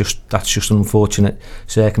that's just an unfortunate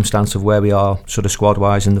circumstance of where we are sort of squad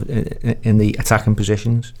wise in the attacking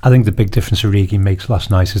positions. I think the big difference Origi makes last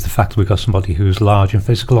night is the fact that we got somebody who's large and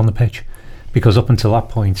physical on the pitch. Because up until that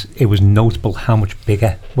point, it was notable how much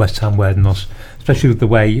bigger West Ham were than us, especially with the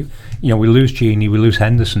way, we lose Gini, we lose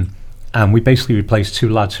Henderson, and we basically replaced two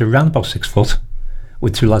lads who are around about 6 foot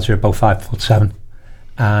with two lads who are about 5'7",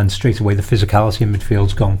 and straight away the physicality in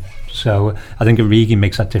midfield's gone. So I think Origi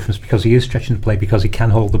makes that difference, because he is stretching the play, because he can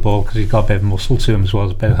hold the ball, because he's got a bit of muscle to him as well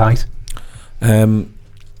as a bit of height.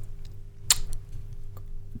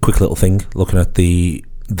 Quick little thing, looking at the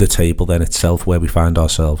table then itself, where we find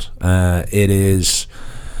ourselves. It is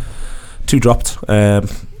 2 dropped,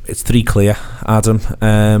 it's 3 clear, Adam.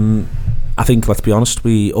 I think, let's be honest,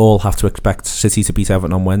 we all have to expect City to beat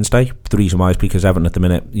Everton on Wednesday. The reason why is because Everton at the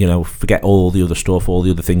minute, forget all the other stuff, all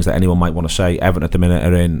the other things that anyone might want to say, Everton at the minute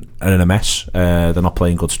are in a mess. They're not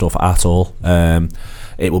playing good stuff at all.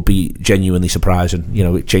 It would be genuinely surprising.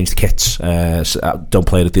 Change the kits. Don't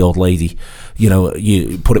play it at the old lady.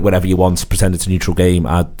 You put it wherever you want, pretend it's a neutral game.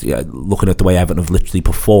 Looking at the way Everton have literally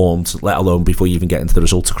performed, let alone before you even get into the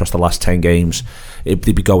results across the last 10 games,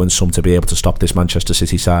 they'd be going some to be able to stop this Manchester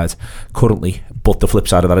City side currently. But the flip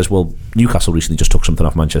side of that is, well, Newcastle recently just took something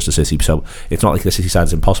off Manchester City, so it's not like the City side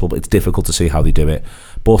is impossible, but it's difficult to see how they do it.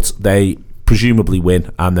 But they presumably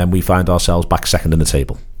win, and then we find ourselves back second in the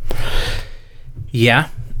table. Yeah,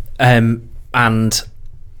 and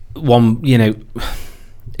one,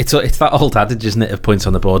 It's that old adage, isn't it, of points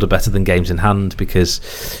on the board are better than games in hand,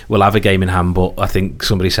 because we'll have a game in hand, but I think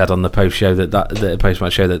somebody said on the post-show the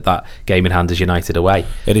post-match show that game in hand is United away.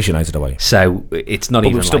 It is United away. So it's not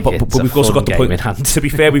even but we've also got the point in hand. To be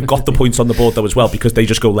fair, we've got the points on the board though as well, because they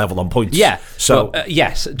just go level on points. Yeah. So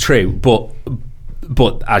yes, true,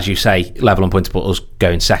 but as you say, level on points, but us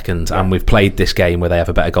going second, and we've played this game where they have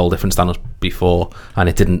a better goal difference than us before, and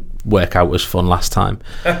it didn't work out as fun last time.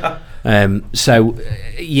 So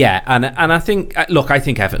yeah, and I think, look, I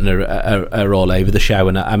think Everton are all over the show,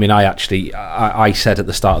 and I mean, I said at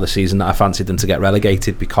the start of the season that I fancied them to get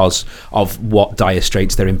relegated because of what dire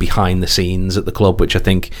straits they're in behind the scenes at the club, which I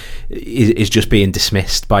think is just being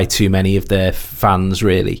dismissed by too many of their fans,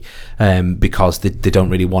 really, because they don't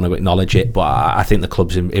really want to acknowledge it. But I think the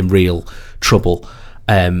club's in real trouble,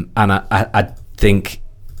 and I think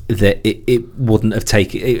that it wouldn't have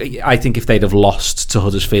taken. I think if they'd have lost to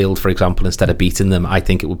Huddersfield, for example, instead of beating them, I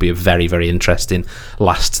think it would be a very, very interesting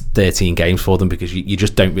last 13 games for them, because you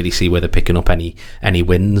just don't really see where they're picking up any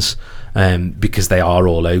wins, because they are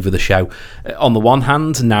all over the show. On the one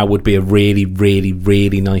hand, now would be a really, really,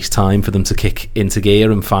 really nice time for them to kick into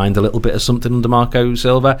gear and find a little bit of something under Marco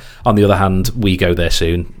Silva. On the other hand, we go there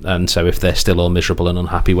soon, and so if they're still all miserable and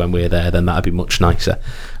unhappy when we're there, then that'd be much nicer.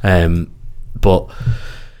 But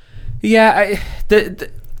yeah,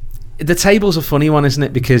 the table's a funny one, isn't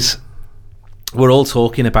it? Because we're all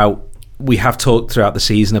talking about, we have talked throughout the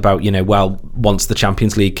season about, once the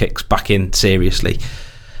Champions League kicks back in seriously.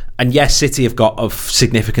 And yes, City have got a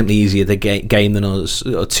significantly easier game than us,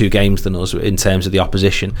 or 2 games than us in terms of the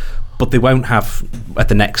opposition, but they won't have at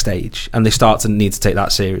the next stage, and they start to need to take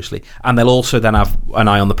that seriously. And they'll also then have an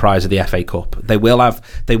eye on the prize of the FA Cup. They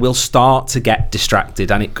will start to get distracted,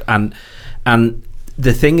 and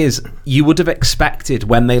the thing is, you would have expected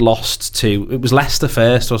when they lost to, it was Leicester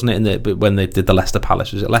first, wasn't it? When they did the Leicester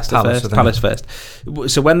Palace, was it Leicester first? Palace first.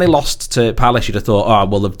 So when they lost to Palace, you'd have thought, oh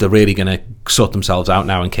well, they're really going to sort themselves out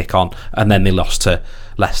now and kick on. And then they lost to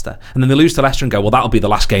Leicester, and then they lose to Leicester and go, well, that'll be the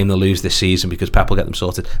last game they'll lose this season because Pep will get them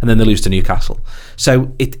sorted. And then they lose to Newcastle.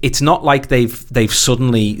 So it's not like City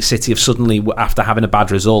have suddenly, after having a bad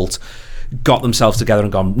result, got themselves together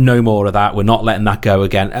and gone, no more of that, we're not letting that go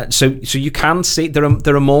again. So you can see there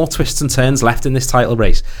are more twists and turns left in this title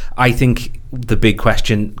race. I think the big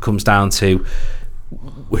question comes down to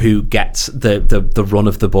who gets the run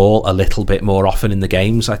of the ball a little bit more often in the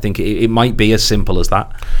games. I think it might be as simple as that.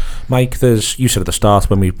 Mike, you said at the start,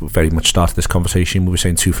 when we very much started this conversation, we were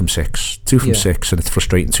saying 2 from 6, and it's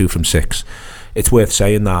frustrating 2 from 6. It's worth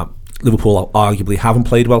saying that Liverpool arguably haven't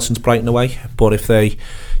played well since Brighton away, but if they,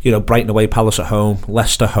 Brighton away, Palace at home,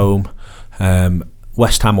 Leicester home,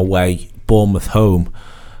 West Ham away, Bournemouth home,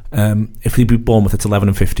 if they beat Bournemouth, it's 11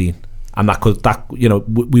 and 15, and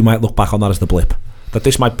we might look back on that as the blip. That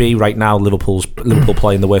this might be right now Liverpool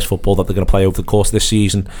playing the worst football that they're going to play over the course of this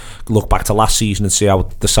season. Look back to last season and see how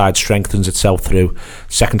the side strengthens itself through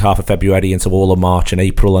second half of February into all of March and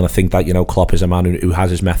April. And I think that Klopp is a man who has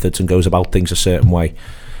his methods and goes about things a certain way.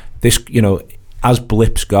 This, as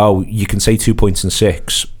blips go, you can say 2 points and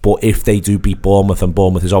 6, but if they do beat Bournemouth, and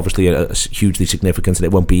Bournemouth is obviously hugely significant and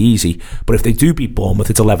it won't be easy, but if they do beat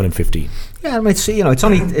Bournemouth, it's 11 and 15. Yeah, I mean,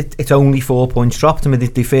 it's only 4 points dropped. I mean,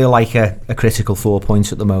 they feel like a critical 4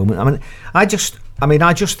 points at the moment. I just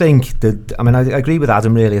think that, I agree with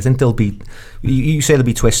Adam, really. I think there'll be, you say there'll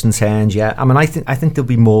be twists and turns, yeah. I think there'll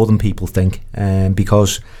be more than people think,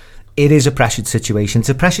 because it is a pressured situation. It's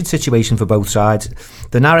a pressured situation for both sides.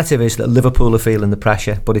 The narrative is that Liverpool are feeling the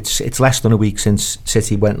pressure, but it's less than a week since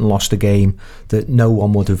City went and lost a game that no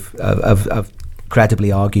one would have credibly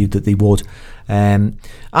argued that they would. I'm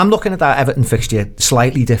looking at that Everton fixture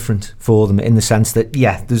slightly different for them, in the sense that,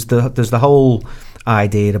 yeah, there's the whole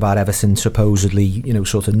idea about Everton supposedly,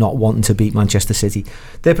 sort of not wanting to beat Manchester City.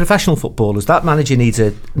 They're professional footballers. That manager needs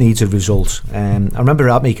a result. I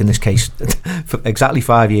remember making this case exactly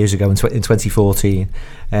 5 years ago in 2014,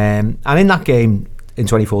 and in that game in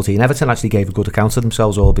 2014, Everton actually gave a good account of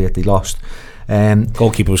themselves, albeit they lost.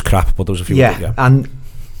 Goalkeeper was crap, but there was a few. Yeah, and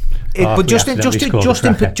just in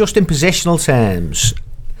positional terms,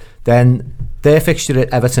 then their fixture at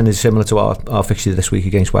Everton is similar to our fixture this week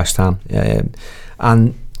against West Ham,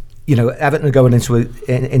 and Everton are going into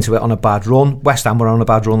it on a bad run. West Ham were on a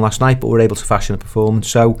bad run last night, but were able to fashion a performance.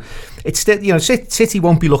 So it's still, City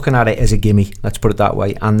won't be looking at it as a gimme. Let's put it that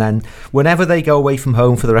way. And then whenever they go away from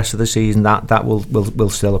home for the rest of the season, that will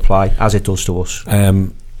still apply, as it does to us.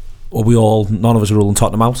 none of us are ruling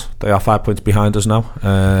Tottenham out. They are 5 points behind us now.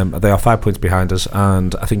 They are 5 points behind us,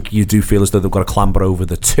 and I think you do feel as though they've got to clamber over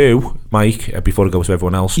the 2, Mike, before it goes to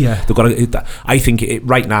everyone else. Yeah. They've got to, I think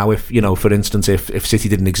right now, if for instance, if City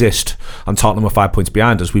didn't exist and Tottenham were 5 points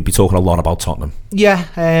behind us, we'd be talking a lot about Tottenham. Yeah,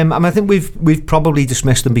 I think we've probably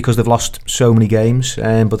dismissed them because they've lost so many games,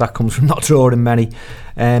 but that comes from not drawing many.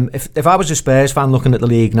 If I was a Spurs fan looking at the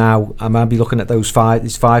league now, I might be looking at these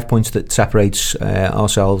 5 points that separates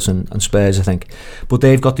ourselves and Spurs, I think. But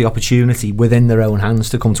they've got the opportunity within their own hands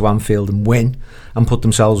to come to Anfield and win and put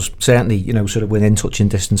themselves certainly, sort of within touching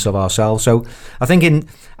distance of ourselves. So I think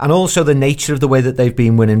and also the nature of the way that they've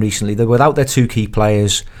been winning recently, they're without their 2 key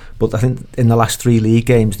players, but I think in the last 3 league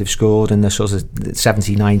games they've scored in the sort of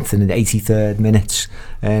 79th and 83rd minutes.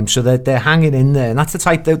 So they're hanging in there, and that's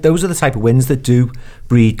those are the type of wins that do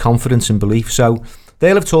breed confidence and belief. So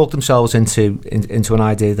they'll have talked themselves into an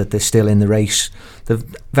idea that they're still in the race. They're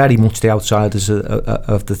very much the outsiders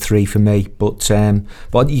of the 3 for me, but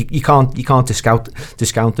you can't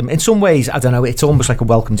discount them. In some ways, I don't know, it's almost like a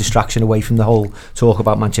welcome distraction away from the whole talk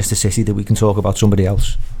about Manchester City, that we can talk about somebody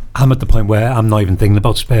else. I'm at the point where I'm not even thinking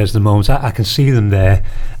about Spurs at the moment. I can see them there.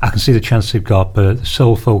 I can see the chance they've got, but the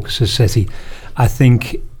sole focus is City. I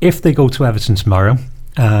think if they go to Everton tomorrow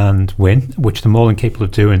and win, which they're more than capable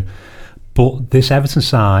of doing, but this Everton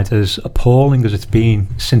side, as appalling as it's been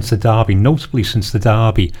since the derby, notably since the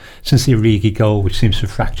derby, since the Origi goal, which seems to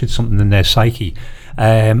have fractured something in their psyche,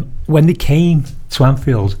 when they came to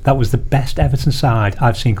Anfield, that was the best Everton side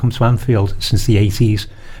I've seen come to Anfield since the 80s,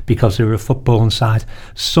 because they were a footballing side.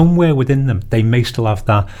 Somewhere within them, they may still have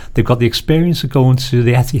that. They've got the experience of going to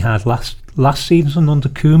the Etihad last season under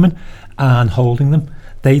Koeman and holding them.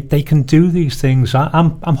 They can do these things.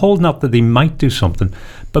 I'm holding out that they might do something,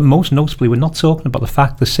 but most notably, we're not talking about the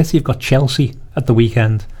fact that City have got Chelsea at the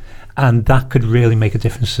weekend, and that could really make a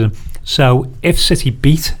difference to them. So if City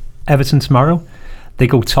beat Everton tomorrow, they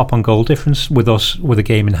go top on goal difference with us with a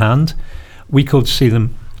game in hand. We could see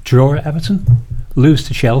them draw at Everton, lose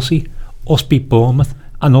to Chelsea, us beat Bournemouth,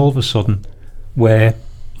 and all of a sudden we're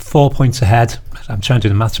 4 points ahead. I'm trying to do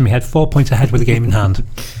the maths in my head. 4 points ahead with a game in hand.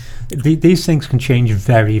 These things can change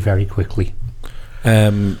very, very quickly.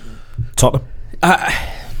 Tottenham?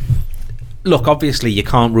 Look, obviously you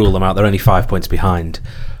can't rule them out. They're only 5 points behind.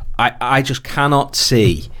 I just cannot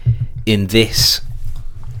see in this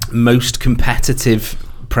most competitive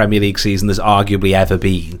Premier League season there's arguably ever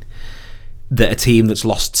been that a team that's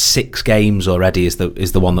lost 6 games already is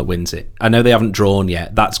the one that wins it. I know they haven't drawn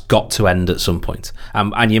yet. That's got to end at some point.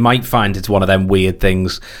 And you might find it's one of them weird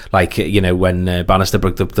things, like when Bannister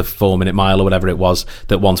broke the 4-minute mile or whatever it was,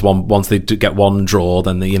 that once they get one draw,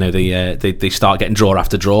 then they start getting draw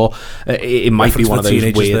after draw. It might be one of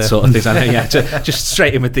those weird sort of things. I know, yeah, just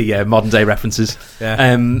straight in with the modern day references.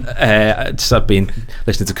 Yeah. I've been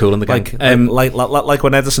listening to Cool and the Gang. Like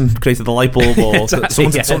when Edison created the light bulb, or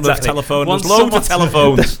someone the telephone. Loads of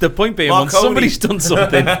telephones. The point being, once somebody's done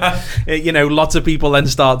something, lots of people then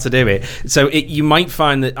start to do it. So you might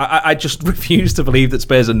find that I just refuse to believe that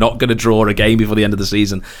Spurs are not going to draw a game before the end of the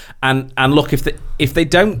season. And look, if they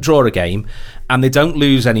don't draw a game and they don't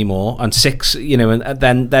lose anymore, and 6,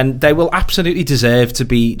 then they will absolutely deserve to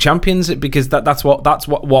be champions, because that's what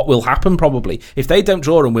will happen probably. If they don't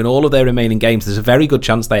draw and win all of their remaining games, there's a very good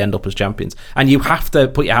chance they end up as champions. And you have to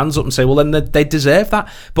put your hands up and say, well, then they deserve that.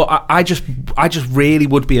 But I just really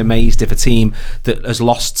would be amazed if a team that has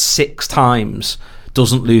lost 6 times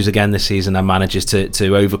doesn't lose again this season and manages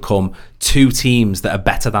to overcome 2 teams that are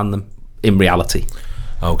better than them in reality.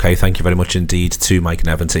 Okay, thank you very much indeed to Mike and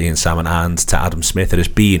Evan, to Ian Salmon, and to Adam Smith. It has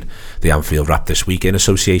been the Anfield Wrap this week in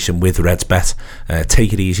association with RedsBet.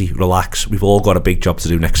 Take it easy, relax. We've all got a big job to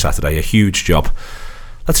do next Saturday, a huge job.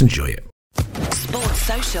 Let's enjoy it. Sports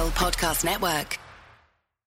Social Podcast Network.